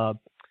to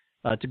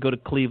go to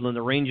Cleveland.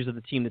 The Rangers are the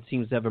team that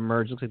seems to have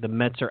emerged. Looks like the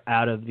Mets are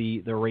out of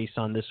the race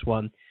on this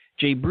one.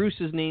 Jay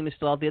Bruce's name is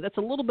still out there. That's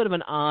a little bit of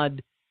an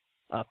odd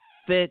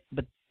fit,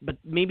 but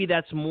maybe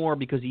that's more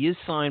because he is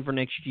signed for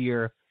next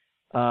year.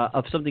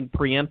 Of something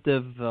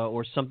preemptive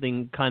or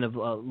something kind of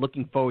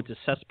looking forward to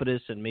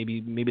Cespedes, and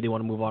maybe they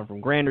want to move on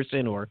from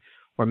Granderson, or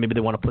maybe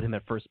they want to put him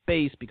at first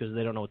base because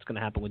they don't know what's going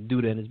to happen with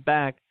Duda in his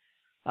back.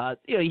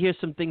 You hear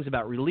some things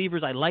about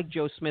relievers. I like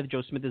Joe Smith.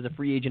 Joe Smith is a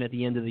free agent at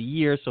the end of the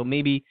year, so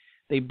maybe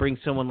they bring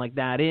someone like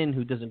that in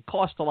who doesn't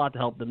cost a lot to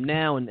help them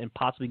now and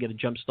possibly get a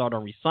jump start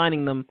on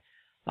re-signing them.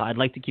 I'd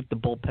like to keep the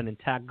bullpen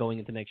intact going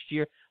into next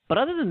year. But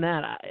other than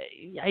that,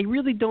 I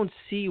really don't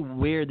see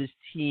where this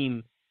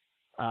team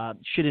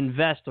should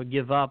invest or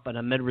give up on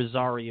a Med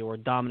Rosario or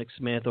Dominic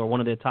Smith or one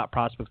of their top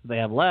prospects that they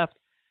have left.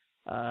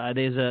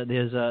 There's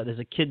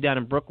a kid down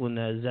in Brooklyn,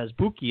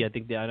 Zazbuki, I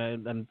think.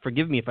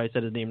 Forgive me if I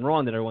said his name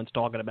wrong, that everyone's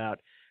talking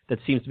about,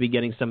 that seems to be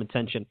getting some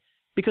attention.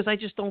 Because I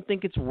just don't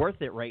think it's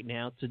worth it right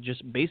now to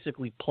just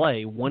basically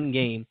play one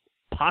game,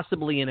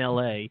 possibly in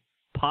L.A.,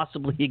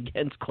 possibly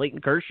against Clayton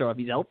Kershaw if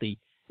he's healthy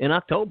in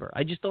October.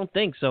 I just don't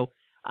think so.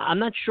 I'm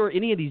not sure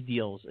any of these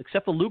deals,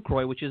 except for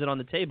Lucroy, which isn't on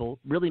the table,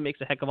 really makes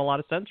a heck of a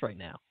lot of sense right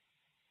now.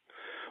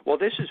 Well,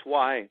 this is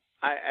why,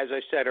 as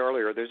I said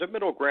earlier, there's a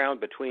middle ground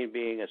between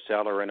being a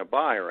seller and a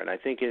buyer. And I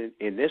think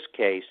in this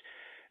case,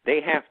 they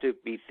have to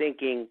be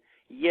thinking,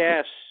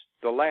 yes,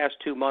 the last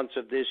 2 months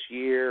of this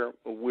year,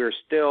 we're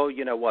still,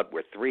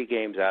 we're 3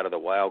 games out of the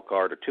wild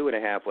card or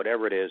 2.5,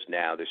 whatever it is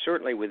now. They're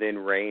certainly within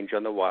range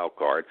on the wild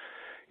card.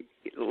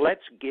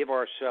 Let's give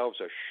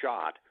ourselves a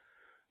shot,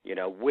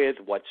 with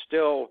what's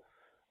still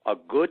a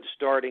good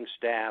starting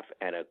staff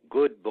and a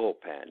good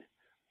bullpen.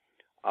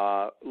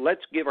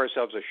 Let's give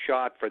ourselves a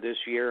shot for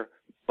this year,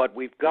 but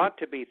we've got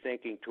to be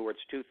thinking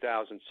towards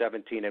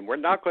 2017, and we're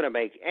not going to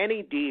make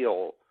any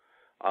deal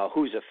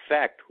whose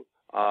effect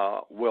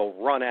will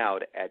run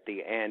out at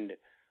the end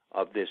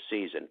of this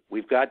season.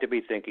 We've got to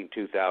be thinking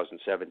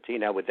 2017.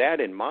 Now, with that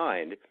in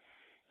mind,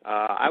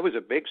 I was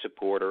a big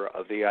supporter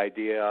of the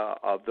idea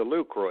of the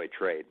Lucroy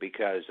trade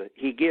because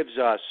he gives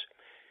us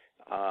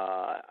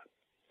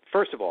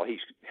first of all,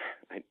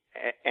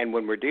 and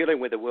when we're dealing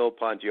with the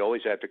Wilpons, you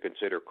always have to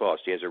consider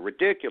cost. He has a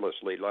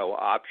ridiculously low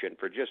option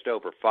for just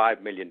over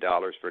 $5 million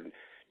for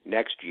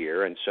next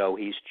year, and so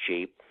he's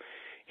cheap.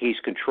 He's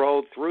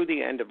controlled through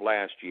the end of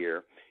last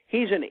year.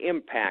 He's an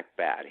impact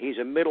bat. He's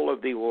a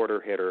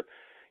middle-of-the-order hitter.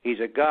 He's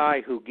a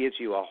guy who gives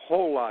you a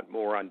whole lot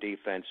more on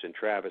defense than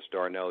Travis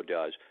d'Arnaud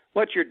does.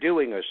 What you're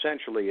doing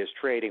essentially is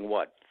trading,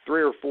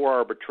 3 or 4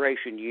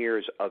 arbitration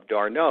years of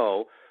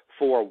d'Arnaud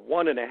for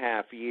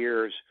 1.5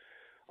 years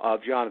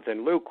of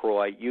Jonathan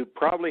Lucroy. You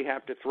probably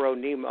have to throw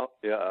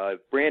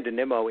Brandon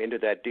Nimmo into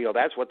that deal.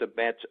 That's what the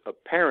Mets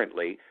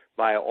apparently,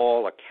 by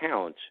all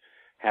accounts,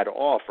 had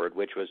offered,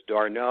 which was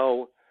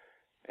d'Arnaud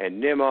and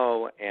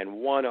Nimmo and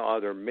one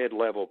other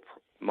mid-level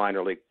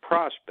minor league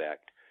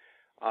prospect.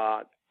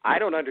 I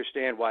don't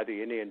understand why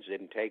the Indians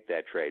didn't take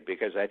that trade,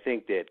 because I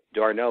think that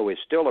d'Arnaud is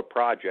still a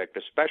project,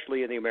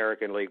 especially in the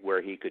American League,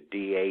 where he could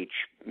DH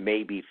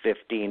maybe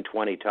 15,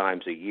 20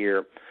 times a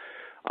year.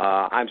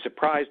 I'm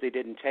surprised they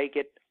didn't take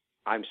it.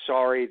 I'm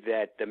sorry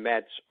that the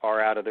Mets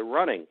are out of the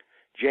running.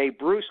 Jay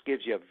Bruce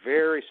gives you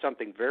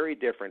something very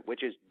different,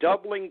 which is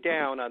doubling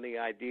down on the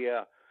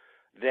idea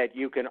that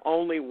you can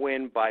only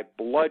win by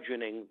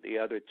bludgeoning the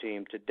other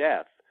team to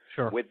death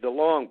with the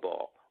long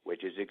ball,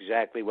 which is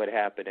exactly what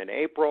happened in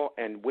April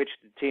and which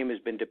the team has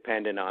been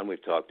dependent on.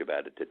 We've talked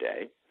about it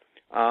today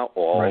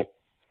all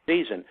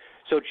season.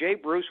 So Jay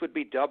Bruce would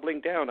be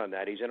doubling down on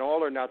that. He's an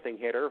all-or-nothing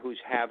hitter who's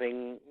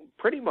having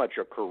pretty much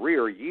a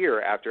career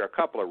year after a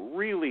couple of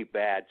really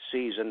bad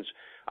seasons.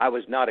 I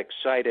was not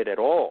excited at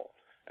all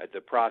at the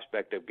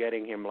prospect of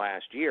getting him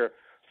last year.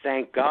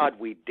 Thank God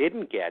we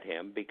didn't get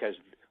him, because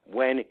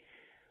when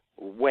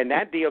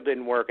that deal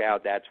didn't work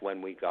out, that's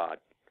when we got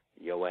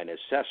Yoenis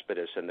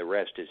Cespedes, and the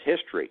rest is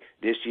history.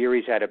 This year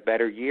he's had a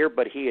better year,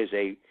 but he is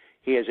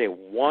a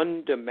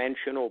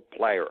one-dimensional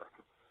player.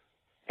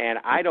 And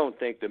I don't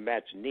think the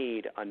Mets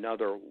need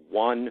another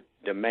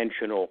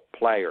one-dimensional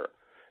player.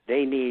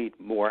 They need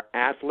more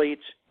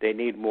athletes. They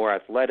need more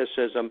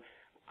athleticism.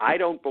 I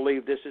don't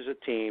believe this is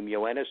a team,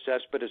 Yoenis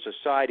Cespedes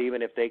aside,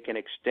 even if they can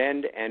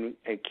extend and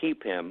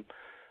keep him,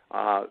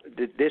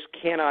 this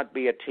cannot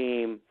be a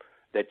team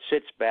that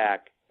sits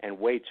back and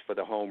waits for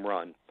the home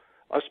run,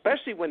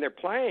 especially when they're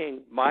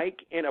playing, Mike,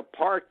 in a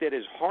park that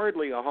is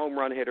hardly a home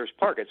run hitter's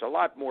park. It's a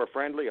lot more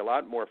friendly, a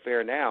lot more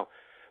fair now.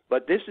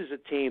 But this is a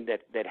team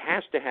that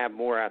has to have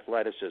more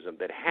athleticism,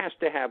 that has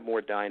to have more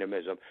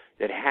dynamism,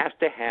 that has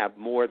to have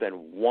more than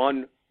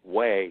one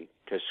way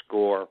to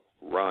score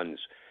runs.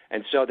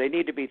 And so they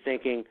need to be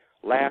thinking,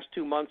 last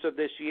 2 months of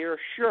this year,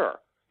 sure,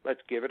 let's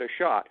give it a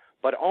shot,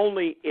 but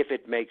only if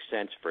it makes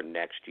sense for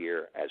next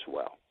year as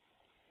well.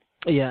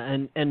 Yeah,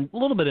 and a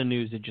little bit of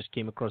news that just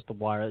came across the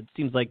wire. It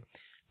seems like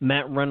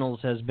Matt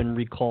Reynolds has been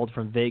recalled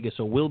from Vegas,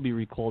 or will be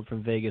recalled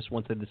from Vegas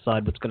once they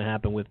decide what's going to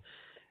happen with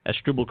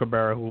Asdrubal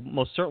Cabrera, who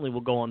most certainly will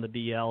go on the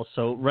DL.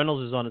 So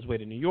Reynolds is on his way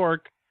to New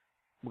York.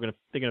 They're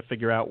gonna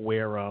figure out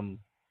where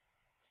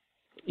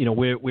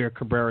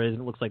Cabrera is.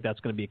 And it looks like that's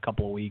going to be a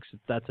couple of weeks.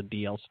 That's a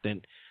DL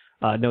stint,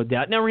 no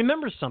doubt. Now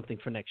remember something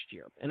for next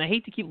year, and I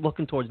hate to keep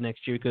looking towards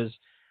next year because,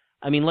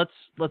 I mean, let's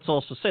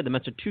also say the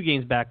Mets are 2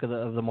 games back of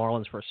the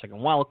Marlins for a second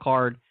wild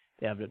card.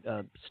 They have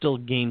still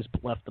games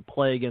left to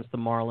play against the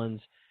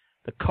Marlins.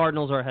 The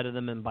Cardinals are ahead of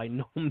them, and by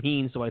no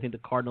means do I think the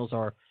Cardinals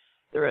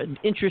they're an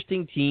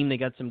interesting team. They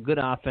got some good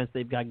offense.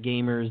 They've got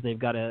gamers. They've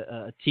got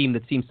a team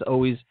that seems to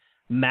always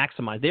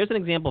maximize. There's an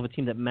example of a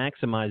team that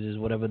maximizes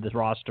whatever the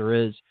roster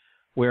is,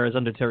 whereas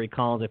under Terry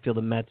Collins, I feel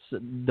the Mets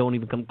don't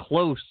even come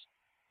close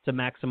to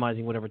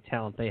maximizing whatever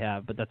talent they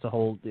have. But that's a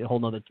whole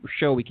nother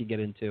show we could get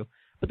into.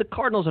 But the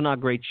Cardinals are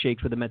not great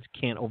shakes where the Mets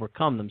can't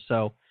overcome them.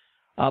 So,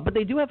 but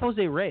they do have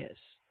Jose Reyes.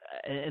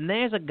 And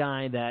there's a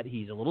guy that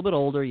he's a little bit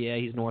older. Yeah,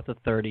 he's north of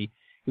 30.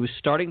 He was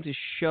starting to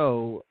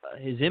show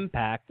his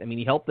impact. I mean,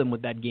 he helped them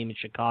with that game in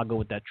Chicago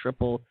with that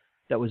triple.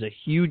 That was a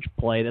huge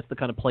play. That's the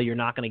kind of play you're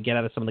not going to get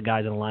out of some of the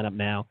guys in the lineup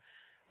now.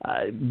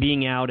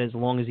 Being out as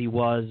long as he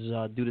was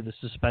due to the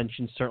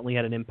suspension certainly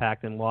had an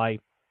impact on why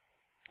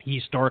he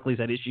historically has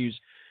had issues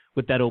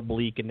with that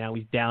oblique, and now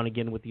he's down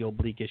again with the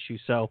oblique issue.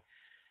 So,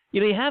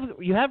 you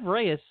have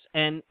Reyes,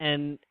 and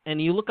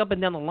you look up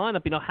and down the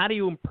lineup. How do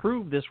you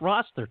improve this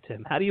roster,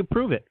 Tim? How do you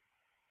improve it?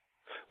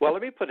 Well,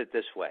 let me put it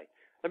this way.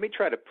 Let me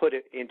try to put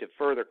it into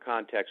further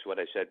context what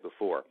I said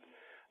before.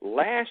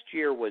 Last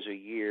year was a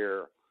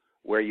year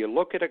where you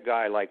look at a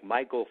guy like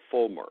Michael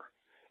Fulmer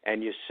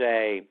and you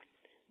say,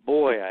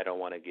 boy, I don't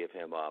want to give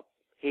him up.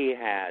 He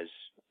has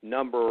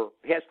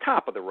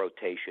top of the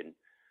rotation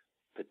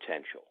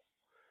potential.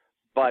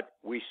 But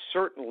we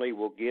certainly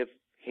will give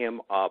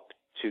him up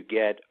to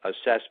get a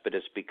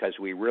Cespedes because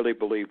we really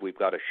believe we've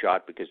got a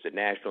shot because the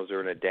Nationals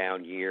are in a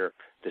down year.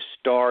 The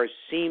stars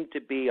seem to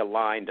be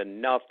aligned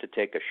enough to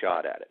take a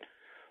shot at it.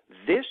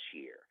 This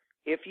year,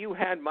 if you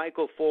had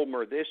Michael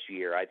Fulmer this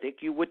year, I think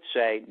you would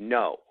say,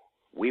 no,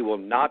 we will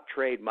not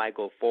trade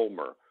Michael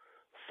Fulmer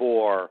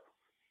for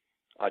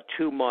a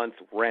 2-month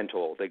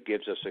rental that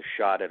gives us a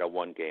shot at a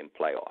 1-game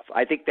playoff.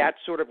 I think that's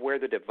sort of where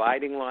the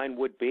dividing line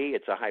would be.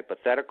 It's a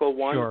hypothetical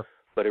one,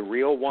 but a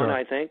real one,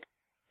 I think.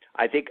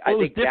 I think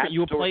different.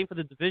 You were playing for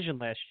the division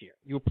last year.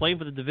 You were playing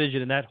for the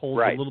division, and that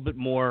holds a little bit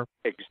more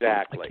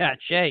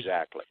cachet.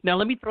 Exactly. Now,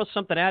 let me throw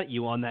something at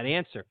you on that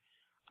answer.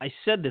 I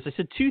said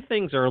 2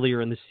 things earlier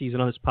in the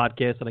season on this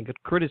podcast, and I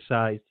got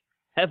criticized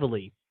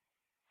heavily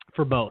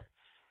for both.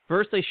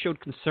 First, they showed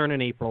concern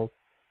in April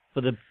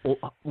for the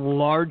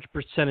large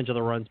percentage of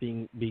the runs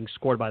being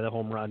scored by the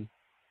home run.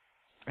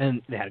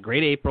 And they had a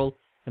great April,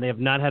 and they have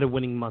not had a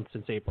winning month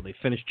since April. They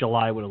finished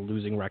July with a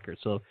losing record.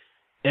 So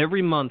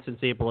every month since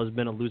April has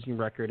been a losing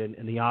record,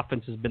 and the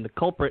offense has been the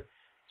culprit.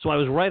 So I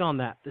was right on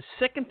that. The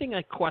second thing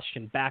I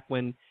questioned back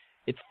when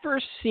it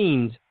first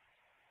seemed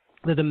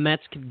that the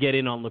Mets could get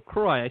in on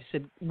Lucroy, I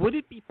said, would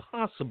it be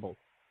possible,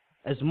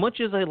 as much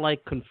as I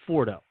like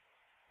Conforto,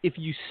 if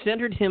you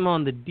centered him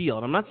on the deal,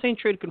 and I'm not saying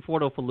trade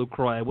Conforto for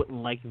Lucroy, I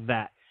wouldn't like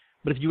that,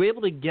 but if you were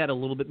able to get a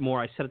little bit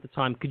more, I said at the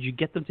time, could you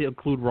get them to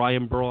include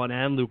Ryan Braun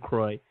and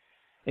Lucroy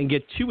and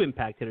get two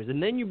impact hitters,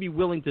 and then you'd be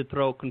willing to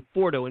throw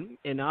Conforto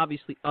and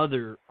obviously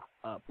other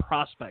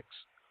prospects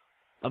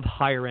of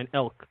higher-end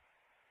ilk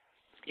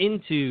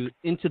into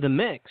the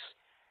mix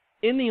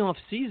in the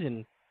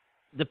offseason,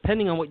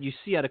 depending on what you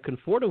see out of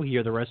Conforto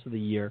here the rest of the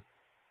year,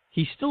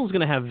 he still is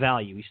going to have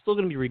value. He's still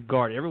going to be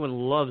regarded. Everyone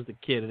loves the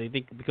kid, and they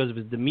think because of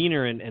his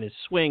demeanor and his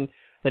swing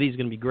that he's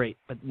going to be great.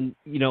 But,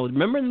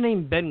 remember the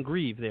name Ben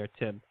Grieve there,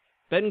 Tim?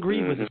 Ben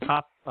Grieve was a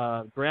top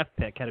draft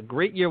pick, had a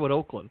great year with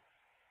Oakland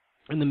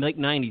in the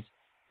mid-'90s,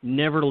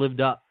 never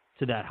lived up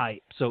to that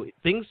hype. So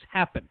things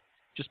happen.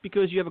 Just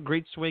because you have a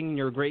great swing and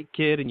you're a great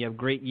kid and you have a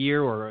great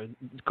year, or in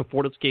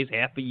Conforto's case,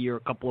 half a year,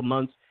 a couple of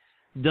months,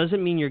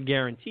 doesn't mean you're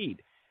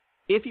guaranteed.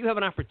 If you have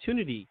an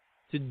opportunity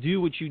to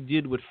do what you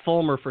did with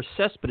Fulmer for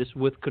Cespedes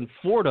with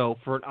Conforto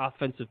for an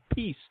offensive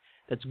piece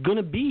that's going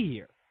to be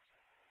here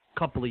a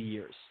couple of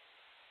years,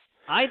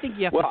 I think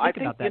you have to think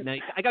about that. Now,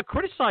 I got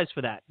criticized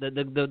for that.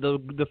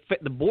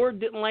 The board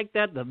didn't like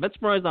that. The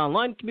Metsmerized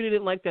Online community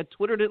didn't like that.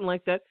 Twitter didn't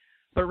like that.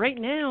 But right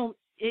now,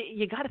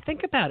 you got to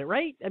think about it,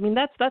 right? I mean,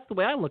 that's the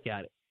way I look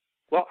at it.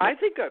 Well, I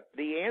think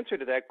the answer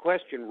to that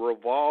question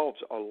revolves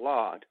a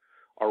lot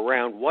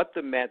around what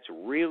the Mets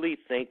really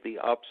think the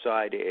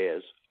upside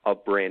is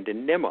of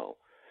Brandon Nimmo.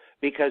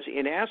 Because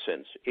in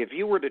essence, if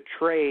you were to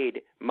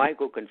trade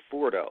Michael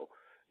Conforto,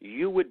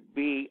 you would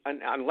be,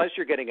 unless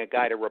you're getting a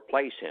guy to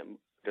replace him,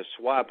 to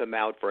swap him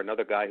out for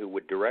another guy who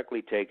would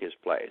directly take his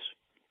place,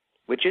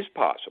 which is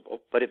possible,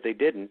 but if they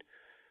didn't,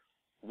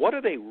 what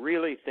do they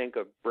really think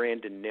of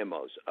Brandon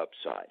Nimmo's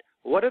upside?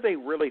 What do they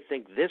really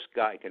think this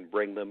guy can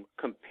bring them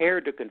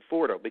compared to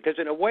Conforto? Because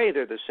in a way,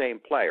 they're the same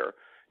player.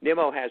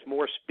 Nimmo has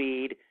more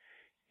speed.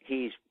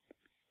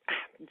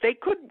 They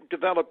could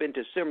develop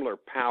into similar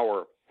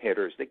power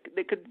hitters.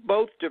 They could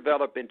both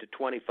develop into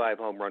 25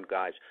 home run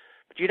guys,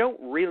 but you don't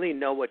really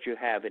know what you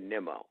have in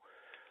Nimmo.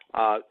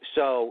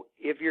 So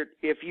if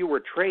you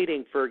were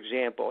trading, for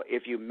example,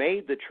 if you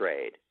made the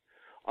trade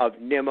of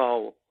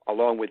Nimmo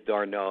along with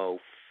d'Arnaud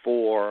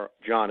for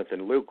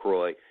Jonathan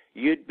Lucroy,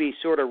 you'd be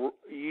sort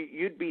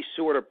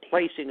of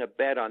placing a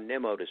bet on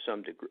Nimmo to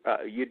some degree.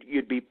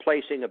 You'd be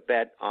placing a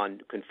bet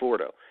on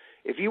Conforto.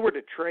 If you were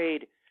to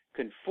trade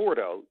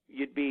Conforto,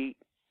 you'd be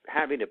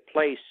having to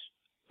place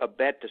a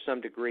bet to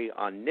some degree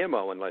on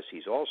Nimmo unless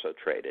he's also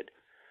traded.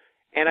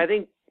 And I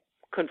think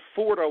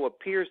Conforto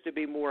appears to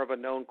be more of a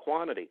known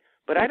quantity.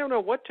 But I don't know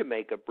what to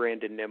make of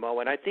Brandon Nimmo,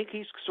 and I think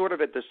he's sort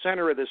of at the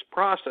center of this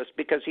process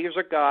because here's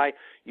a guy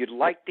you'd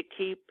like to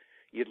keep.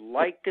 You'd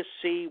like to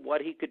see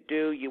what he could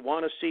do. You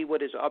want to see what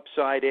his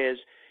upside is.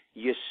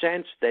 You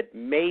sense that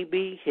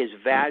maybe his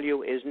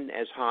value isn't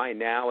as high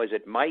now as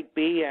it might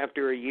be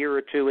after a year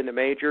or two in the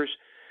majors.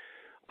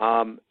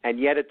 And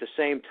yet at the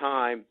same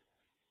time,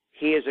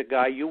 he is a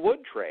guy you would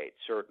trade,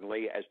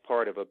 certainly, as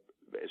part of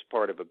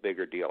a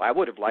bigger deal. I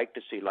would have liked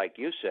to see, like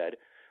you said,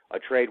 a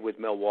trade with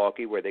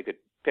Milwaukee where they could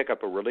pick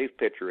up a relief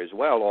pitcher as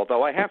well,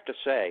 although I have to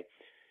say,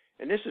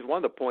 and this is one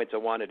of the points I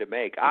wanted to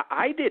make,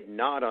 I did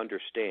not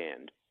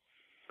understand,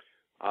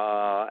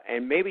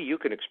 and maybe you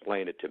can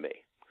explain it to me,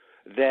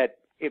 that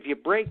if you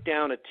break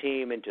down a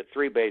team into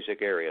three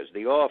basic areas,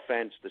 the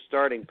offense, the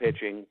starting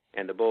pitching,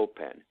 and the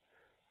bullpen,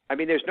 I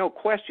mean, there's no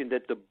question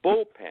that the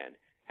bullpen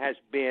has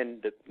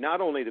been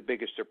not only the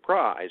biggest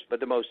surprise, but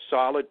the most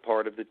solid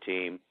part of the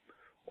team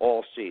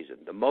all season,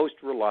 the most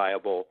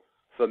reliable.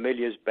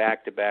 Familia's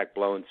back-to-back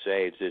blown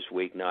saves this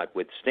week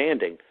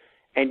notwithstanding.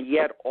 And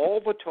yet all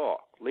the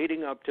talk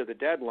leading up to the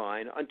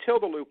deadline, until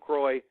the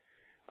Lucroy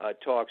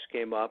talks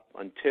came up,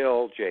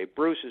 until Jay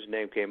Bruce's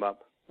name came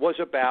up, was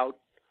about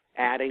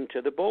adding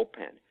to the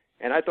bullpen.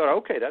 And I thought,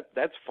 okay,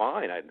 that's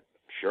fine.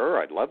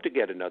 I'd love to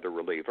get another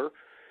reliever.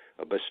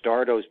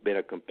 Bastardo's been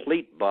a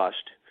complete bust.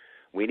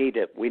 We need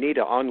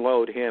to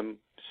unload him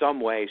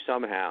some way,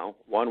 somehow,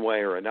 one way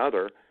or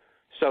another.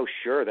 So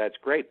sure, that's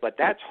great, but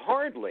that's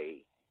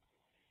hardly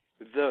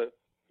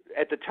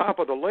at the top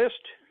of the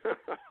list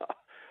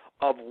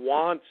of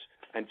wants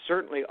and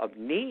certainly of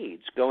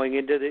needs going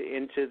into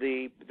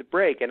the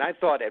break. And I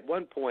thought at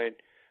one point,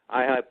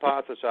 I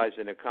hypothesized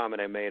in a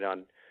comment I made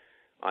on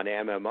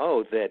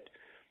MMO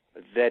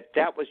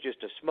that was just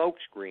a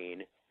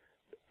smokescreen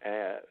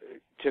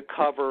to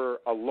cover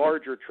a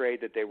larger trade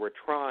that they were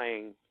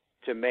trying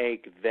to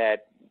make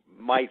that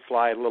might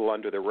fly a little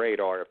under the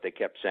radar if they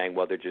kept saying,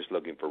 well, they're just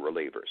looking for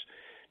relievers.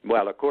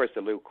 Well, of course,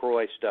 the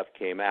Lucroy stuff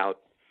came out,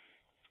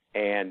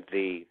 and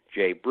the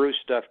Jay Bruce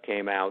stuff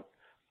came out.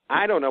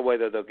 I don't know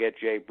whether they'll get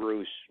Jay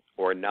Bruce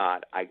or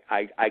not.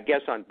 I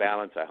guess on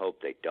balance, I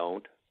hope they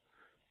don't.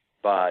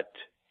 But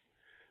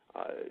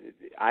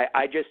I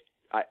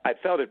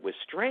felt it was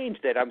strange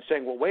that I'm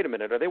saying, well, wait a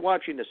minute, are they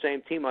watching the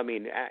same team? I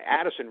mean,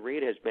 Addison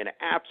Reed has been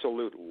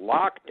absolute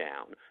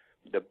lockdown.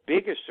 The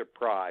biggest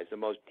surprise, the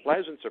most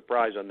pleasant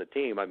surprise on the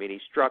team. I mean, he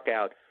struck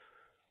out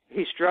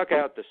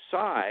the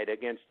side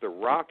against the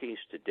Rockies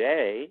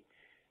today,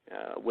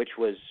 which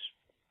was,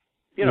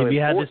 if you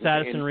had this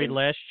Addison Reed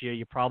last year,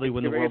 you probably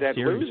win the World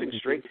Series. Losing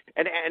streak.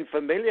 And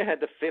Familia had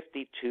the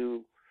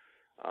 52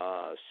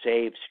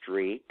 save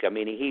streak. I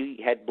mean,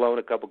 he had blown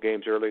a couple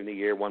games earlier in the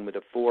year, one with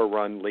a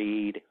 4-run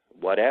lead,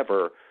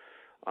 whatever.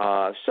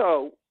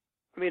 So,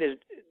 I mean,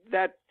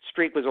 that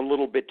streak was a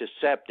little bit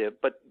deceptive,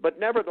 but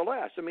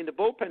nevertheless, I mean, the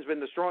bullpen's been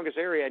the strongest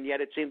area, and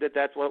yet it seemed that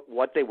that's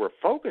what they were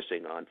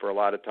focusing on for a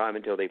lot of time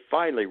until they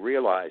finally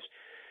realized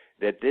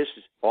that this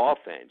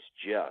offense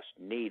just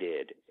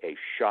needed a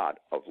shot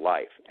of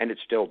life, and it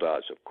still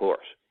does, of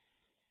course.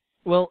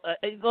 Well,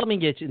 let me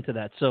get into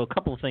that. So a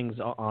couple of things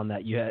on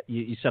that.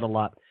 You said a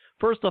lot.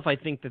 First off, I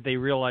think that they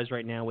realize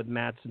right now with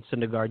Matz and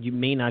Syndergaard, you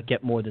may not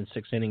get more than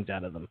 6 innings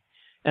out of them.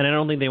 And I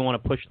don't think they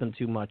want to push them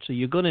too much. So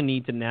you're going to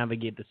need to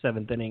navigate the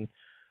 7th inning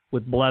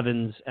with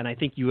Blevins, and I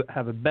think you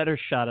have a better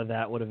shot of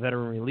that with a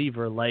veteran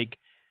reliever like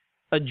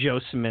a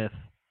Joe Smith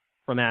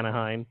from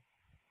Anaheim,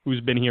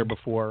 who's been here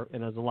before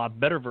and has a lot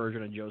better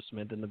version of Joe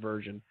Smith than the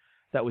version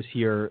that was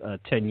here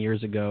 10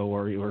 years ago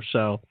or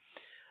so.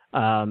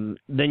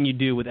 Than you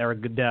do with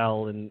Eric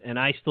Goodell, and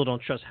I still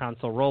don't trust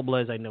Hansel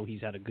Robles. I know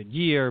he's had a good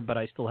year, but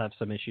I still have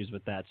some issues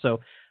with that. So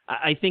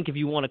I think if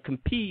you want to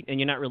compete and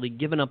you're not really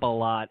giving up a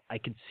lot, I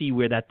could see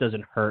where that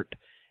doesn't hurt.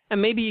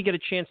 And maybe you get a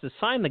chance to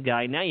sign the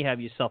guy. Now you have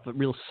yourself a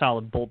real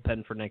solid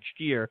bullpen for next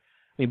year.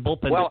 I mean,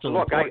 bullpen is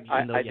still important.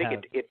 I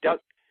think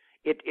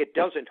it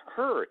doesn't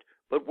hurt,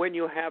 but when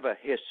you have a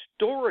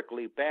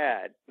historically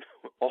bad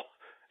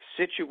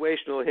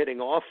situational hitting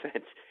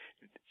offense.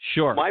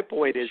 Sure. My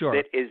point is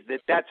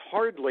that's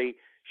hardly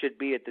should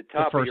be at the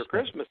top of your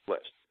Christmas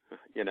list,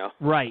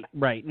 Right.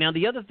 Now,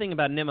 the other thing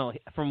about Nimmo,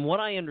 from what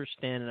I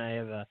understand, and I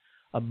have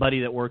a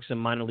buddy that works in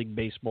minor league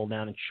baseball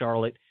down in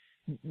Charlotte,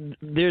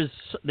 there's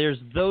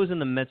those in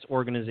the Mets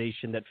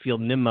organization that feel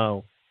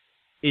Nimmo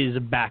is a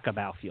backup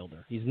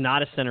outfielder. He's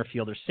not a center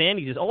fielder.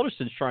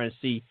 Alderson's trying to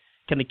see,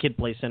 can the kid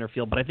play center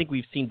field? But I think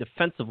we've seen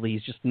defensively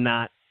he's just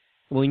not.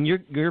 When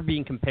you're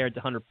being compared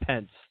to Hunter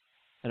Pence,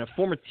 and a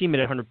former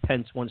teammate at Hunter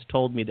Pence once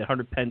told me that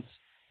Hunter Pence,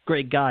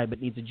 great guy, but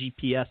needs a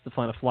GPS to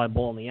find a fly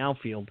ball in the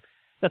outfield.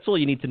 That's all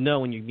you need to know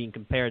when you're being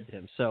compared to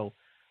him. So,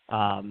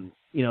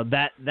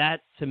 that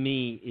to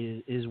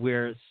me is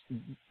where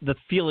the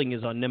feeling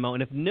is on Nimmo.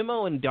 And if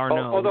Nimmo and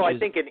d'Arnaud, although I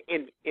think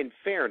in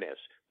fairness,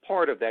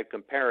 part of that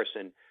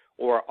comparison,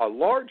 or a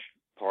large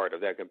part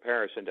of that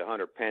comparison to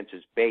Hunter Pence,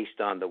 is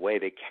based on the way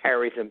they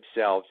carry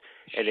themselves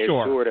and their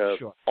sort of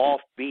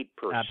offbeat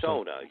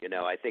persona. Absolutely.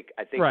 I think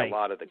right. A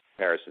lot of the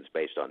comparisons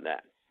based on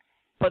that.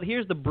 But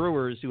here's the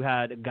Brewers, who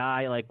had a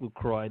guy like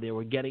Lucroy. They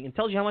were getting, and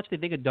tells you how much they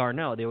think of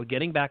d'Arnaud. They were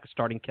getting back a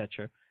starting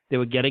catcher. They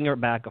were getting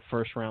back a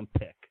first-round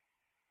pick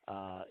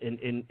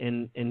in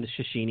the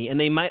Shishini, and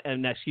they might,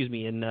 in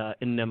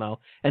Nimmo.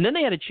 And then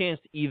they had a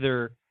chance to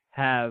either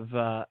have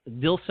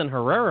Dilson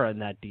Herrera in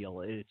that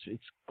deal.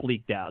 It's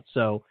leaked out.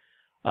 So.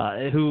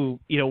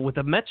 With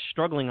the Mets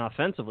struggling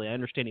offensively, I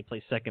understand he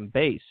plays second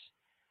base.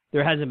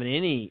 There hasn't been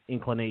any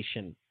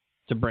inclination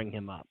to bring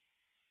him up.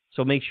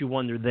 So it makes you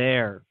wonder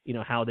there,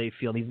 how they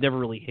feel. He's never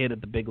really hit at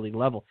the big league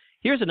level.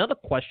 Here's another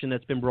question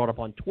that's been brought up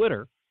on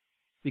Twitter,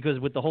 because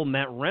with the whole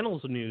Matt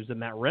Reynolds news that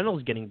Matt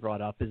Reynolds getting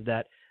brought up, is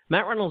that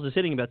Matt Reynolds is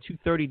hitting about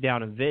 230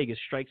 down in Vegas,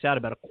 strikes out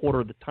about a quarter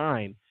of the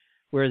time,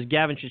 whereas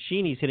Gavin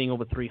Cecchini's hitting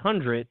over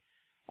 300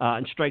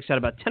 and strikes out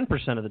about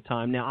 10% of the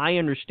time. Now, I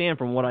understand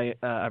from what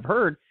I've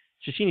heard,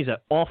 Cecchini's an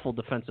awful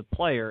defensive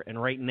player,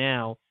 and right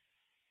now,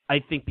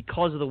 I think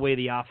because of the way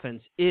the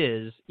offense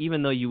is,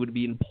 even though you would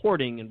be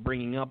importing and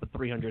bringing up a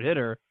 300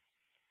 hitter,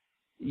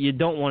 you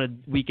don't want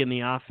to weaken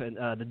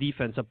the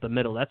defense up the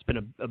middle. That's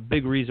been a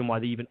big reason why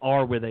they even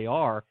are where they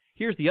are.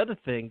 Here's the other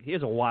thing.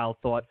 Here's a wild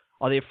thought.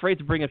 Are they afraid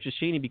to bring up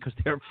Cecchini because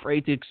they're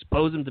afraid to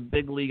expose him to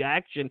big league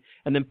action,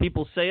 and then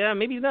people say,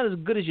 maybe he's not as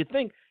good as you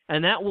think,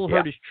 and that will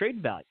hurt his trade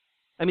value?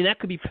 I mean, that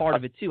could be part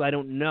of it too. I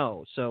don't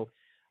know. So.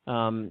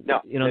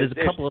 There's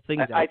a couple of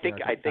things. I think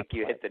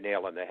you hit the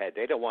nail on the head.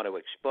 They don't want to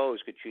expose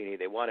Cecchini.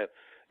 They want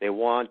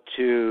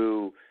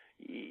to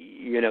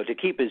to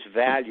keep his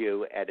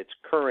value at its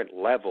current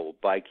level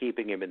by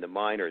keeping him in the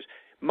minors.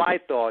 My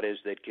thought is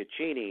that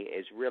Cecchini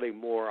is really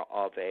more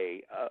of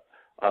a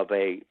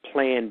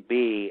plan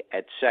B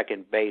at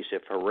second base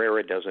if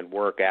Herrera doesn't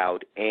work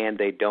out and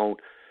they don't.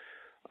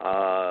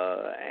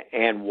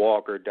 And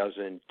Walker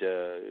doesn't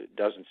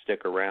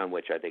stick around,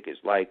 which I think is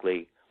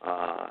likely.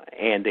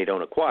 And they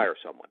don't acquire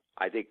someone.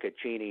 I think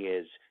Cecchini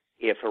is,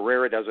 if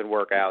Herrera doesn't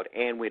work out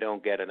and we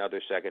don't get another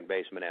second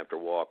baseman after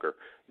Walker,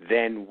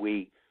 then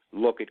we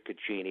look at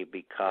Cecchini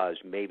because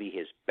maybe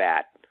his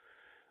bat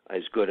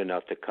is good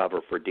enough to cover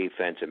for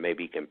defense and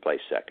maybe he can play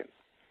second.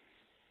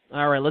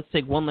 All right, let's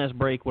take one last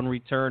break. When we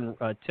return,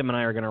 Tim and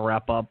I are going to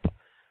wrap up.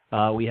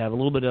 We have a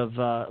little bit of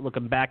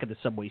looking back at the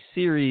Subway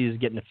Series,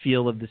 getting a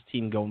feel of this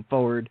team going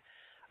forward.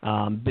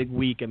 Big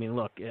week. I mean,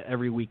 look,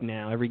 every week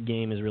now, every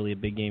game is really a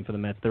big game for the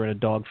Mets. They're in a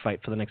dogfight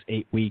for the next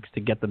 8 weeks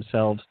to get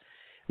themselves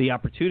the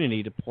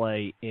opportunity to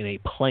play in a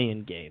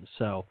play-in game.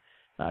 So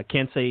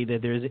can't say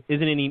that there isn't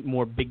any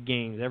more big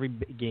games. Every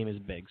game is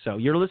big. So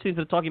you're listening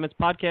to the Talking Mets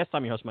podcast.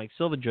 I'm your host, Mike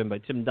Silva, joined by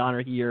Tim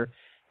Donner here.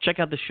 Check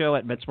out the show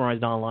at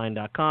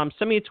Metsmerizedonline.com.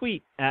 Send me a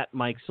tweet at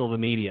Mike Silva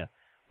Media.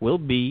 We'll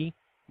be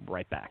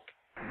right back.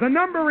 The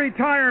number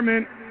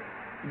retirement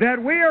that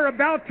we are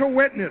about to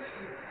witness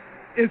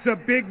is a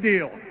big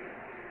deal.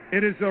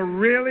 It is a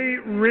really,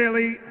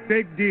 really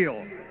big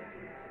deal.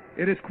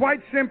 It is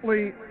quite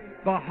simply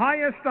the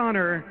highest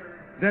honor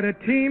that a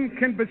team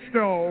can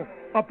bestow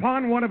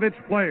upon one of its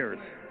players.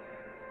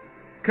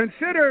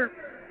 Consider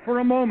for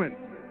a moment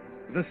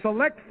the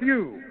select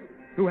few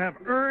who have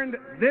earned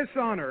this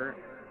honor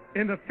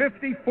in the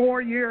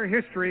 54-year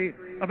history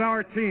of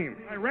our team.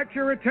 Direct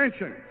your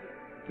attention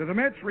to the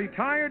Mets'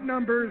 retired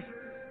numbers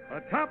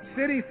atop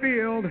Citi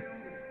Field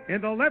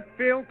in the left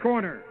field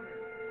corner.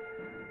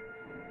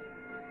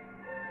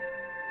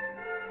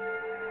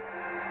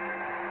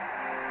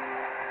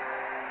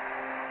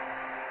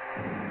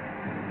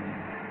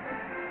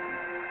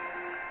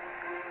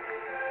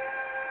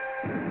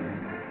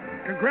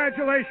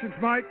 Congratulations,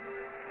 Mike.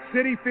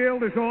 Citi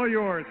Field is all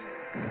yours.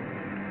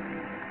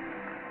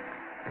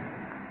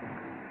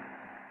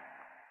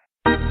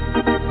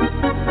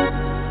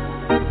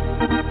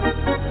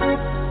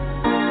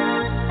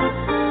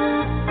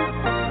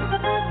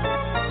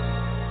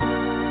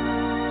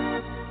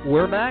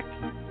 We're back.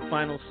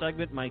 Final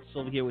segment. Mike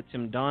Silva here with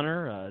Tim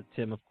Donner.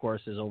 Tim, of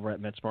course, is over at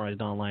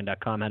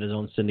Metsmerizedonline.com, had his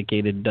own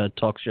syndicated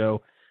talk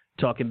show,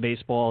 Talking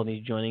Baseball, and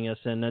he's joining us.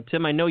 And,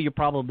 Tim, I know you're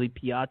probably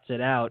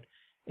piazza'd out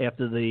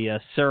after the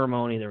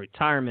ceremony, the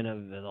retirement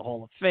of the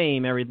Hall of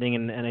Fame, everything,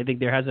 and I think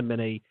there hasn't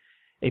been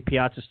a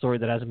Piazza story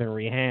that hasn't been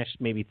rehashed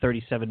maybe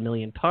 37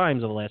 million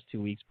times over the last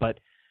 2 weeks. But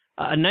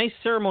a nice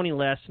ceremony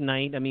last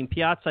night. I mean,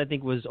 Piazza, I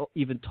think, was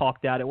even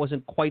talked out. It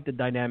wasn't quite the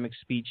dynamic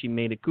speech he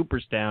made at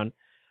Cooperstown.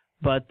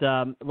 But,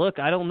 look,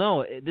 I don't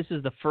know. This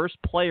is the first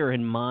player of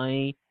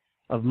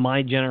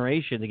my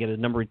generation to get his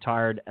number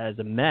retired as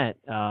a Met.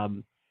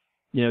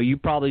 You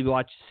probably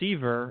watched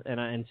Seaver,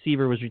 and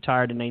Seaver was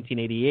retired in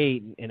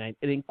 1988, and I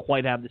didn't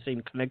quite have the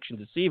same connection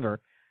to Seaver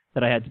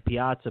that I had to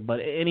Piazza. But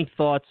any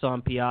thoughts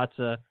on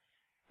Piazza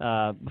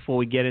before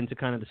we get into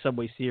kind of the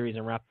Subway Series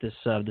and wrap this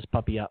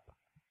puppy up?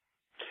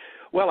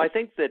 Well, I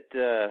think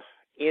that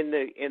in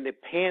the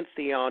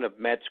pantheon of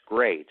Mets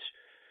greats,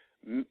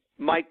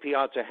 Mike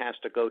Piazza has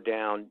to go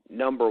down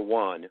number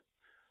one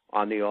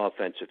on the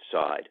offensive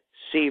side.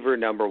 Seaver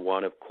number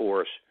one, of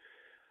course.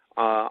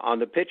 On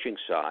the pitching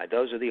side,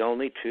 those are the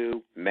only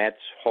two Mets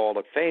Hall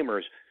of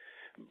Famers.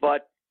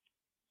 But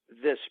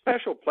the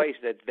special place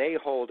that they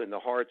hold in the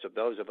hearts of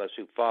those of us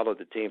who followed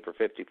the team for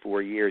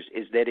 54 years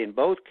is that in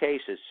both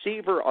cases,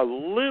 Seaver a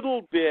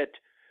little bit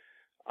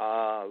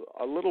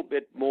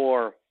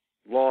more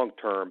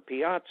long-term,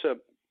 Piazza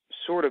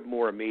sort of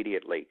more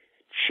immediately,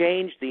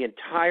 changed the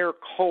entire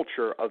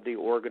culture of the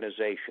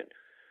organization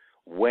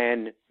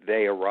when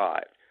they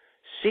arrived.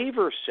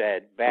 Seaver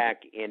said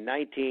back in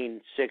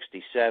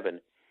 1967,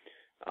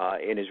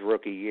 in his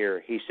rookie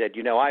year, he said,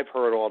 I've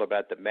heard all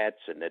about the Mets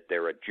and that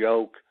they're a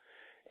joke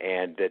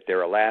and that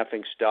they're a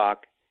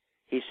laughingstock.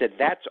 He said,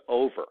 that's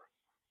over.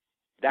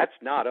 That's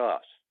not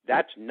us.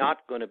 That's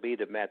not going to be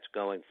the Mets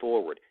going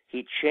forward.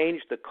 He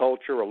changed the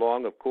culture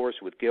along, of course,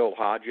 with Gil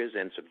Hodges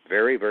and some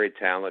very, very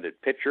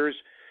talented pitchers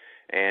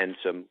and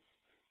some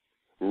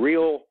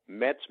real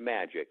Mets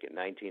magic in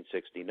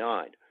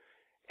 1969.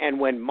 And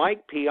when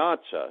Mike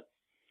Piazza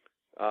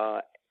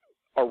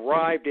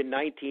arrived in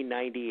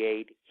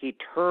 1998, he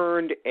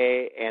turned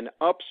an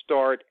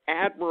upstart,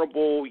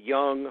 admirable,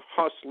 young,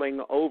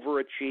 hustling,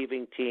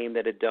 overachieving team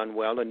that had done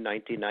well in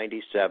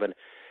 1997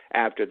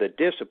 after the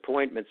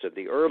disappointments of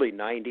the early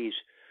 90s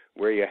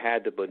where you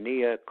had the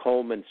Bonilla,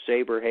 Coleman,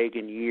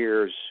 Saberhagen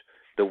years,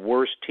 the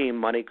worst team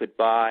money could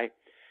buy.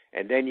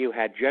 And then you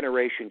had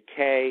Generation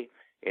K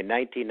in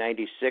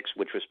 1996,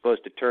 which was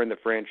supposed to turn the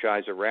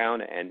franchise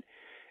around, and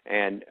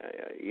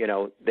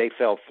they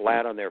fell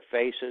flat on their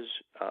faces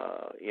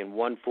in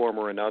one form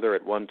or another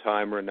at one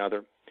time or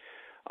another.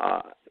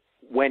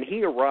 When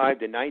he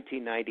arrived in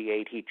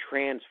 1998, he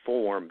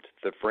transformed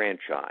the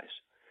franchise.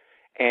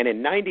 And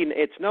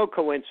it's no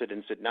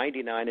coincidence that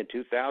 99 and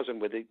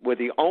 2000 were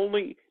the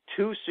only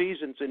two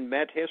seasons in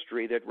Met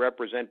history that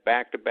represent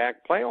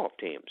back-to-back playoff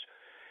teams.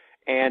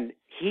 And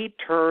he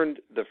turned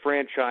the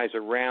franchise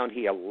around.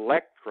 He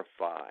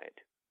electrified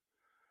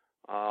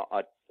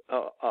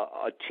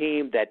a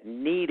team that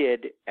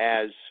needed,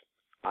 as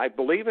I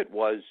believe it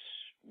was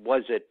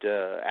it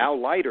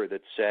Al Leiter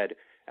that said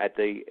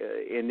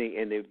in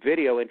the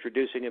video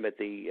introducing him at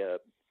the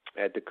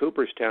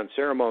Cooperstown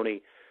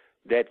ceremony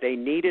that they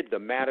needed the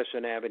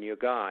Madison Avenue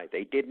guy.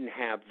 They didn't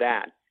have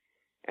that.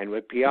 And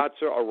when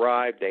Piazza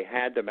arrived, they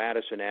had the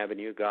Madison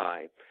Avenue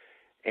guy.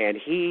 And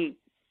he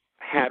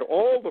had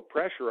all the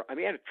pressure. I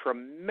mean, had a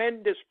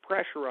tremendous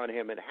pressure on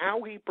him, and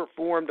how he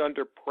performed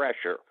under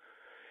pressure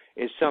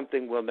is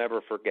something we'll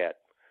never forget.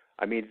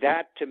 I mean,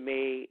 that to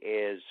me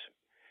is,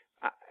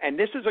 and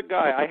this is a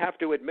guy, I have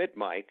to admit,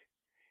 Mike,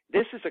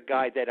 this is a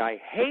guy that I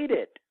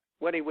hated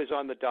when he was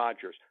on the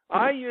Dodgers.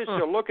 I used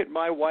to look at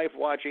my wife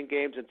watching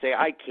games and say,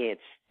 I can't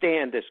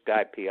stand this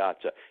guy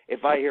Piazza.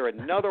 If I hear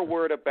another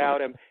word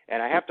about him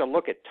and I have to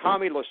look at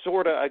Tommy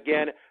Lasorda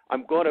again,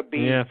 I'm going to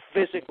be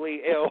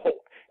physically ill.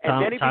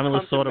 And then he Tommy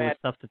becomes Lasorda a Met.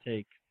 was tough to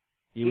take.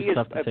 He was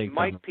tough to take.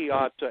 Mike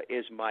Piazza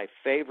is my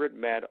favorite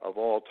Met of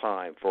all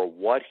time for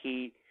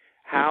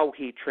how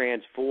he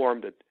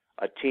transformed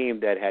a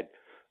team that had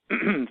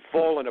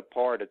fallen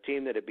apart, a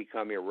team that had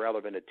become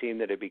irrelevant, a team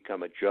that had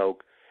become a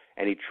joke,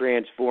 and he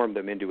transformed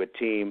them into a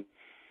team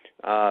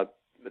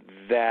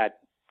that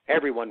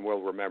everyone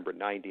will remember.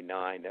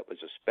 99, that was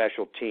a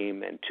special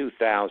team, and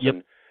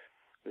 2000,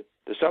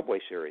 the Subway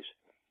Series.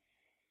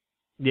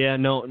 Yeah,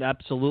 no,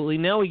 absolutely.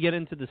 Now we get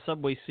into the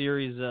Subway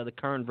Series, the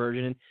current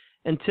version.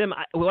 And Tim,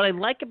 what I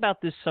like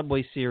about this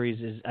Subway Series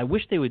is I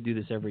wish they would do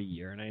this every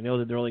year, and I know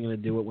that they're only going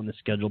to do it when the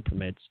schedule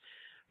permits.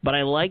 But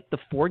I like the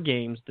 4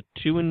 games: the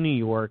 2 in New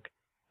York,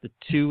 the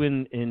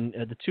 2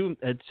 the 2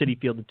 at Citi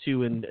Field, the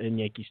 2 in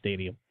Yankee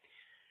Stadium,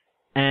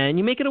 and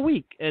you make it a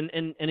week, and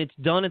it's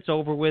done. It's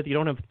over with. You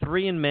don't have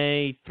 3 in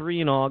May,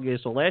 3 in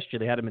August. Well, last year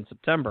they had them in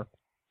September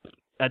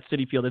at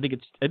Citi Field.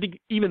 I think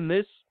even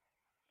this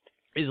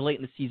is late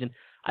in the season.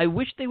 I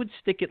wish they would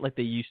stick it like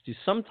they used to,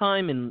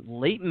 sometime in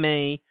late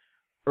May,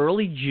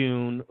 early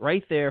June,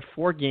 right there,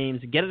 4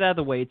 games, get it out of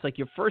the way. It's like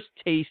your first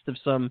taste of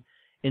some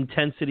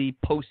intensity,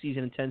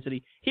 postseason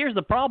intensity. Here's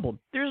the problem.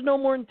 There's no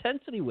more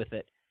intensity with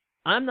it.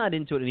 I'm not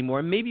into it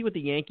anymore. Maybe with the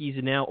Yankees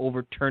now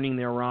overturning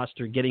their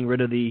roster, getting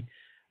rid of the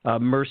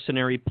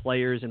mercenary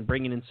players and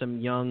bringing in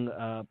some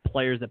young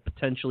players that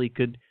potentially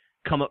could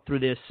come up through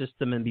their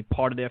system and be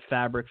part of their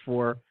fabric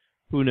for,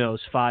 who knows,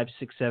 5,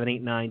 6, 7,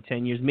 8, 9,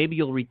 10 years. Maybe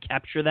you'll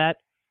recapture that.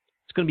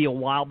 It's going to be a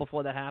while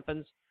before that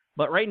happens.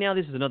 But right now,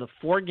 this is another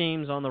 4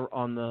 games on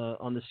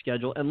the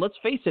schedule. And let's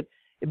face it,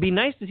 it'd be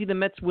nice to see the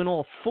Mets win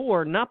all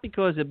 4, not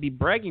because it'd be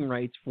bragging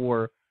rights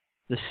for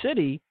the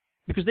city,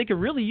 because they could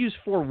really use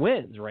 4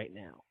 wins right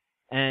now.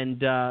 And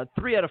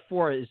 3 out of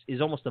 4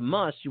 is almost a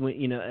must,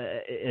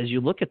 as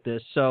you look at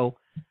this. So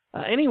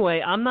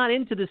anyway, I'm not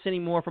into this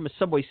anymore from a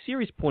Subway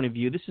Series point of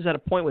view. This is at a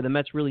point where the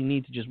Mets really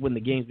need to just win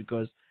the games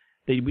because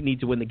they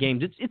need to win the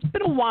games. It's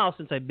been a while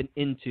since I've been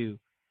into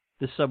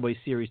the Subway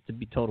Series, to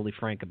be totally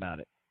frank about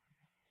it.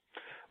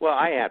 Well,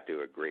 I have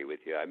to agree with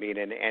you. I mean,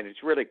 and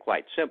it's really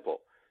quite simple.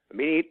 I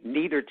mean,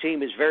 neither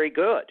team is very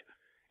good.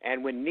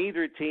 And when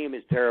neither team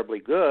is terribly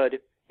good,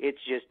 it's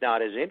just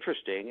not as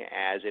interesting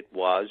as it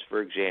was,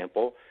 for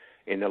example,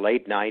 in the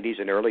late 90s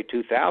and early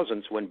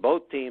 2000s when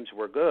both teams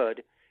were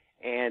good,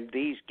 and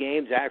these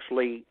games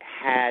actually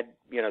had,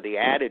 the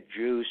added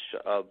juice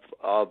of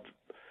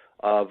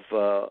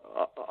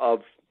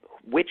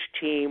which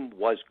team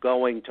was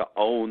going to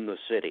own the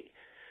city.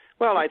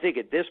 Well, I think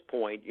at this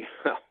point,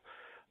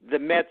 the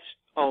Mets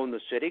own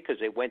the city because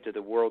they went to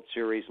the World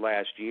Series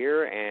last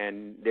year,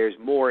 and there's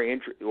more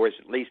interest, or at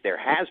least there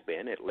has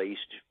been, at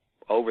least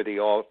over the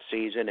off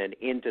season and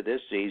into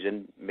this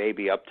season,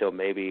 maybe up till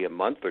maybe a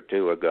month or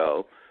 2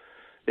 ago,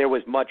 there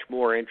was much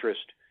more interest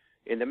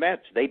in the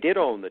Mets. They did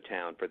own the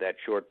town for that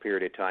short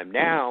period of time.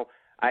 Now,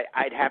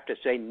 I'd have to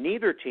say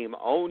neither team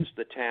owns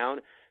the town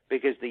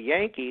because the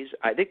Yankees,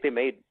 I think they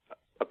made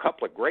a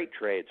couple of great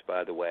trades,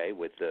 by the way,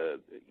 with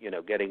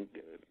getting,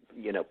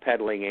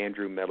 peddling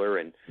Andrew Miller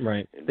and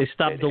right. They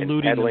stopped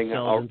diluting peddling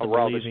themselves into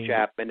Aroldis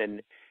Chapman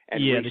and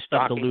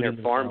restocking their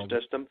farm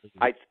system.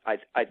 I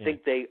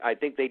think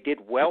they did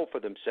well for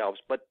themselves,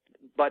 but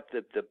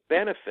the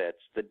benefits,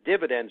 the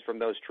dividends from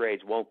those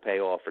trades won't pay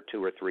off for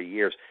 2 or 3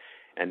 years.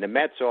 And the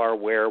Mets are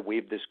where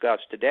we've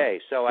discussed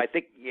today. So I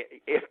think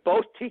if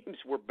both teams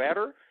were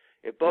better,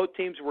 if both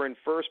teams were in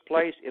first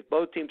place, if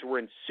both teams were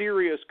in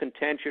serious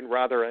contention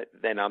rather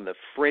than on the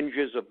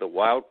fringes of the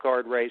wild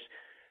card race,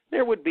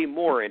 there would be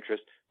more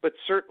interest, but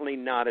certainly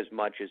not as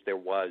much as there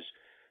was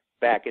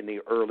back in the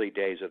early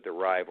days of the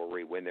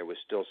rivalry when there was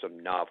still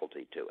some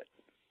novelty to it.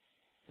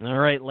 All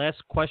right,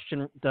 last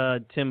question,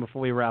 Tim,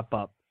 before we wrap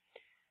up.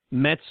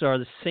 Mets are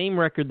the same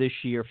record this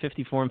year,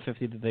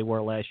 54-50 that they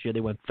were last year. They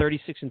went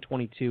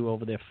 36-22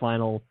 over their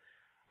final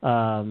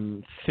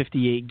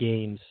 58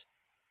 games.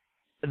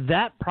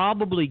 That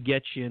probably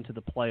gets you into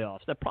the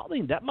playoffs.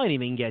 That might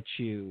even get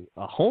you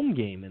a home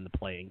game in the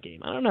play-in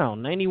game. I don't know.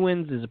 90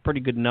 wins is a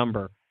pretty good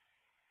number.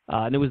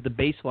 And it was the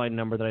baseline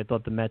number that I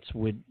thought the Mets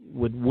would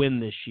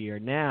win this year.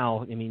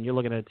 Now, I mean, you're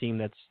looking at a team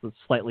that's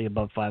slightly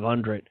above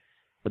 500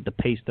 with the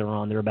pace they're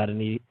on. They're about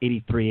an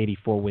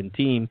 83-84 win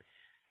team.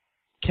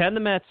 Can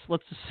the Mets,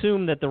 let's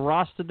assume that the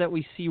roster that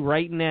we see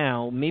right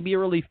now, maybe a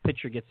relief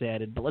pitcher gets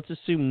added, but let's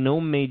assume no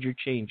major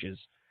changes.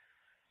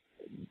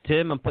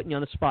 Tim, I'm putting you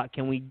on the spot.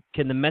 Can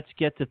the Mets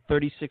get to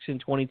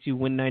 36-22,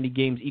 win 90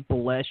 games,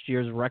 equal last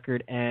year's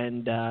record,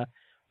 and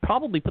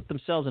probably put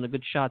themselves in a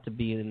good shot to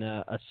be in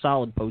a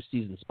solid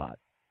postseason spot?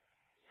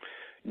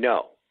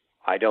 No,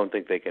 I don't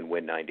think they can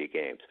win 90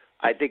 games.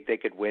 I think they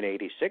could win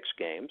 86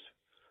 games.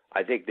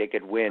 I think they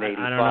could win 85,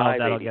 I don't know if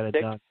that'll 86, get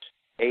it done.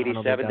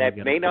 87. That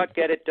may not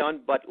get it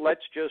done, but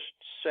let's just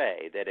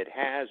say that it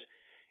has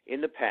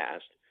in the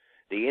past.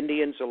 The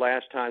Indians, the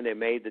last time they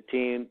made the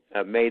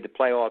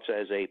playoffs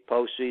as a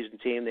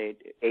postseason team, they had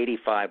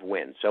 85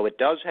 wins. So it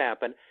does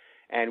happen.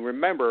 And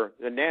remember,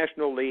 the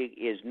National League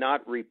is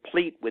not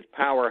replete with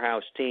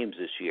powerhouse teams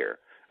this year.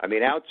 I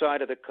mean,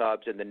 outside of the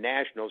Cubs and the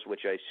Nationals,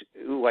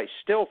 who I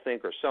still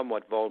think are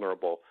somewhat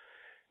vulnerable,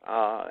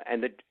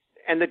 and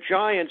the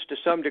Giants to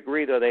some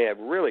degree, though they have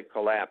really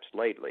collapsed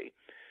lately.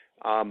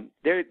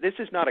 This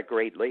is not a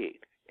great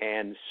league,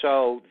 and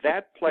so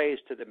that plays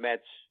to the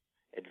Mets'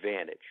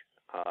 advantage.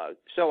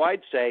 So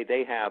I'd say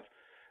they have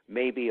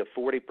maybe a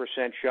 40%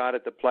 shot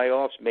at the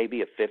playoffs,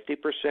 maybe a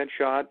 50%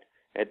 shot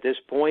at this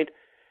point.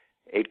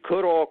 It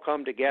could all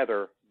come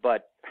together,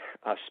 but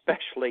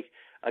especially,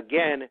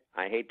 again,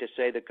 I hate to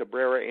say the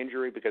Cabrera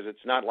injury because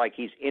it's not like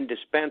he's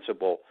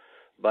indispensable,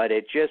 but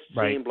it just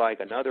seemed like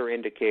another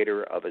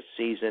indicator of a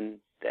season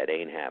that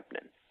ain't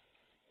happening.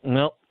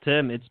 Well,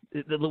 Tim,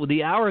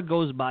 the hour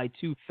goes by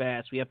too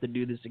fast. We have to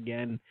do this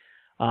again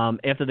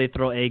after they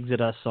throw eggs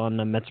at us on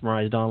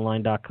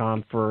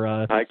Metsmerizedonline.com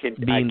for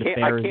being the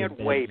Bears. I can't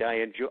wait.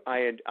 I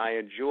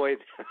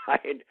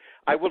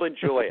will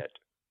enjoy it.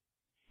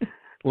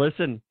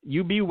 Listen,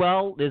 you be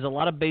well. There's a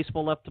lot of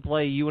baseball left to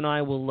play. You and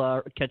I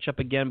will catch up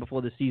again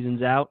before the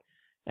season's out.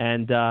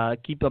 And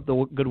keep up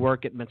the good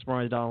work at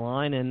Metsmerized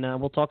Online. And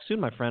we'll talk soon,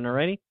 my friend. All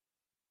righty?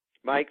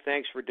 Mike,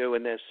 thanks for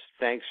doing this.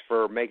 Thanks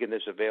for making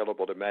this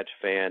available to Mets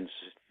fans.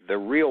 The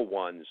real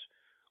ones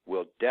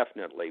will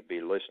definitely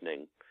be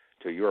listening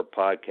to your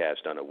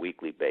podcast on a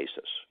weekly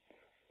basis.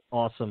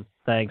 Awesome.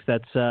 Thanks.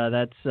 That's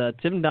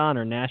Tim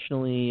Donner,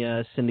 nationally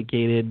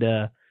syndicated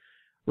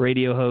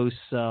radio host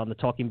on the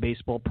Talking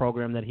Baseball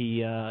program that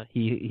he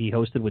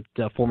hosted with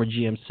former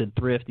GM Sid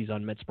Thrift. He's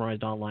on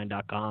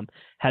MetsmerizedOnline.com.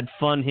 Had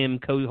fun him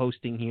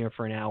co-hosting here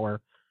for an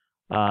hour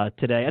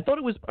today. I thought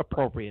it was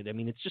appropriate. I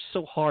mean, it's just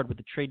so hard with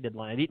the trade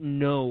deadline. I didn't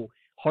know.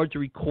 Hard to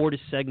record a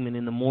segment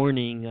in the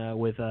morning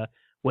with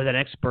an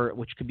expert,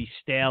 which could be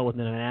stale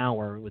within an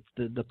hour with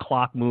the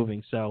clock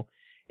moving. So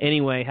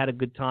anyway, had a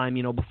good time.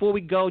 Before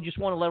we go, just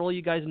want to let all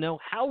you guys know,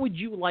 how would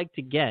you like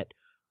to get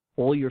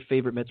all your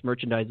favorite Mets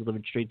merchandise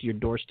delivered straight to your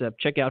doorstep?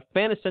 Check out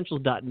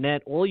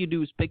fanessentials.net. All you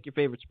do is pick your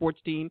favorite sports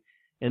team.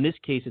 In this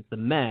case, it's the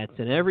Mets,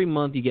 and every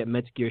month you get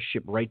Mets gear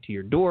shipped right to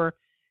your door.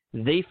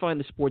 They find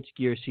the sports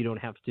gear so you don't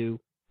have to.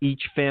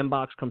 Each fan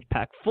box comes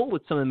packed full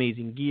with some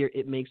amazing gear.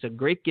 It makes a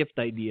great gift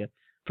idea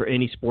for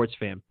any sports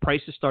fan.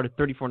 Prices start at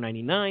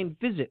 $34.99.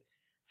 Visit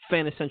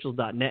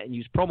fanessentials.net and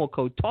use promo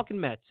code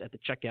TalkingMets at the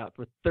checkout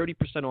for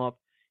 30% off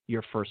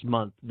your first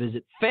month.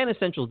 Visit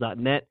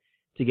fanessentials.net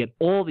to get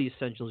all the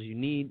essentials you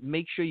need.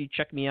 Make sure you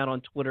check me out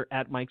on Twitter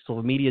at Mike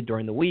Silva Media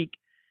during the week,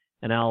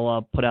 and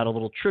I'll put out a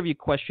little trivia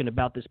question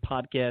about this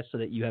podcast so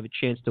that you have a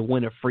chance to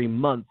win a free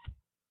month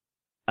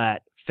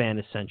at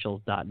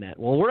fanessentials.net.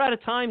 Well, we're out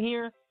of time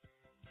here.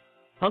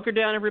 Hunker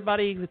down,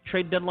 everybody. The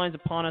trade deadline's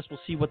upon us. We'll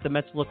see what the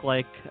Mets look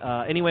like.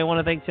 Anyway, I want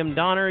to thank Tim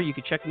Donner. You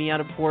can check me out,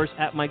 of course,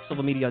 at Mike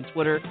Silva Media on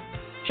Twitter.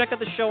 Check out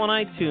the show on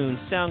iTunes,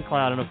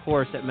 SoundCloud, and, of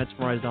course, at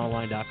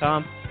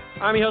MetsmerizedOnline.com.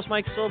 I'm your host,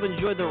 Mike Silva.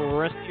 Enjoy the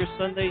rest of your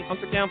Sunday.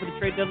 Hunker down for the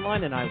trade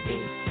deadline, and I will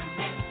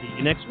see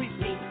you next week.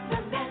 Meet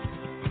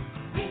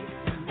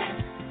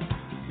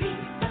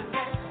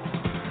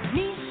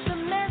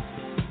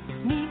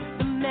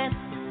the Mets.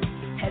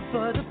 Head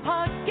for the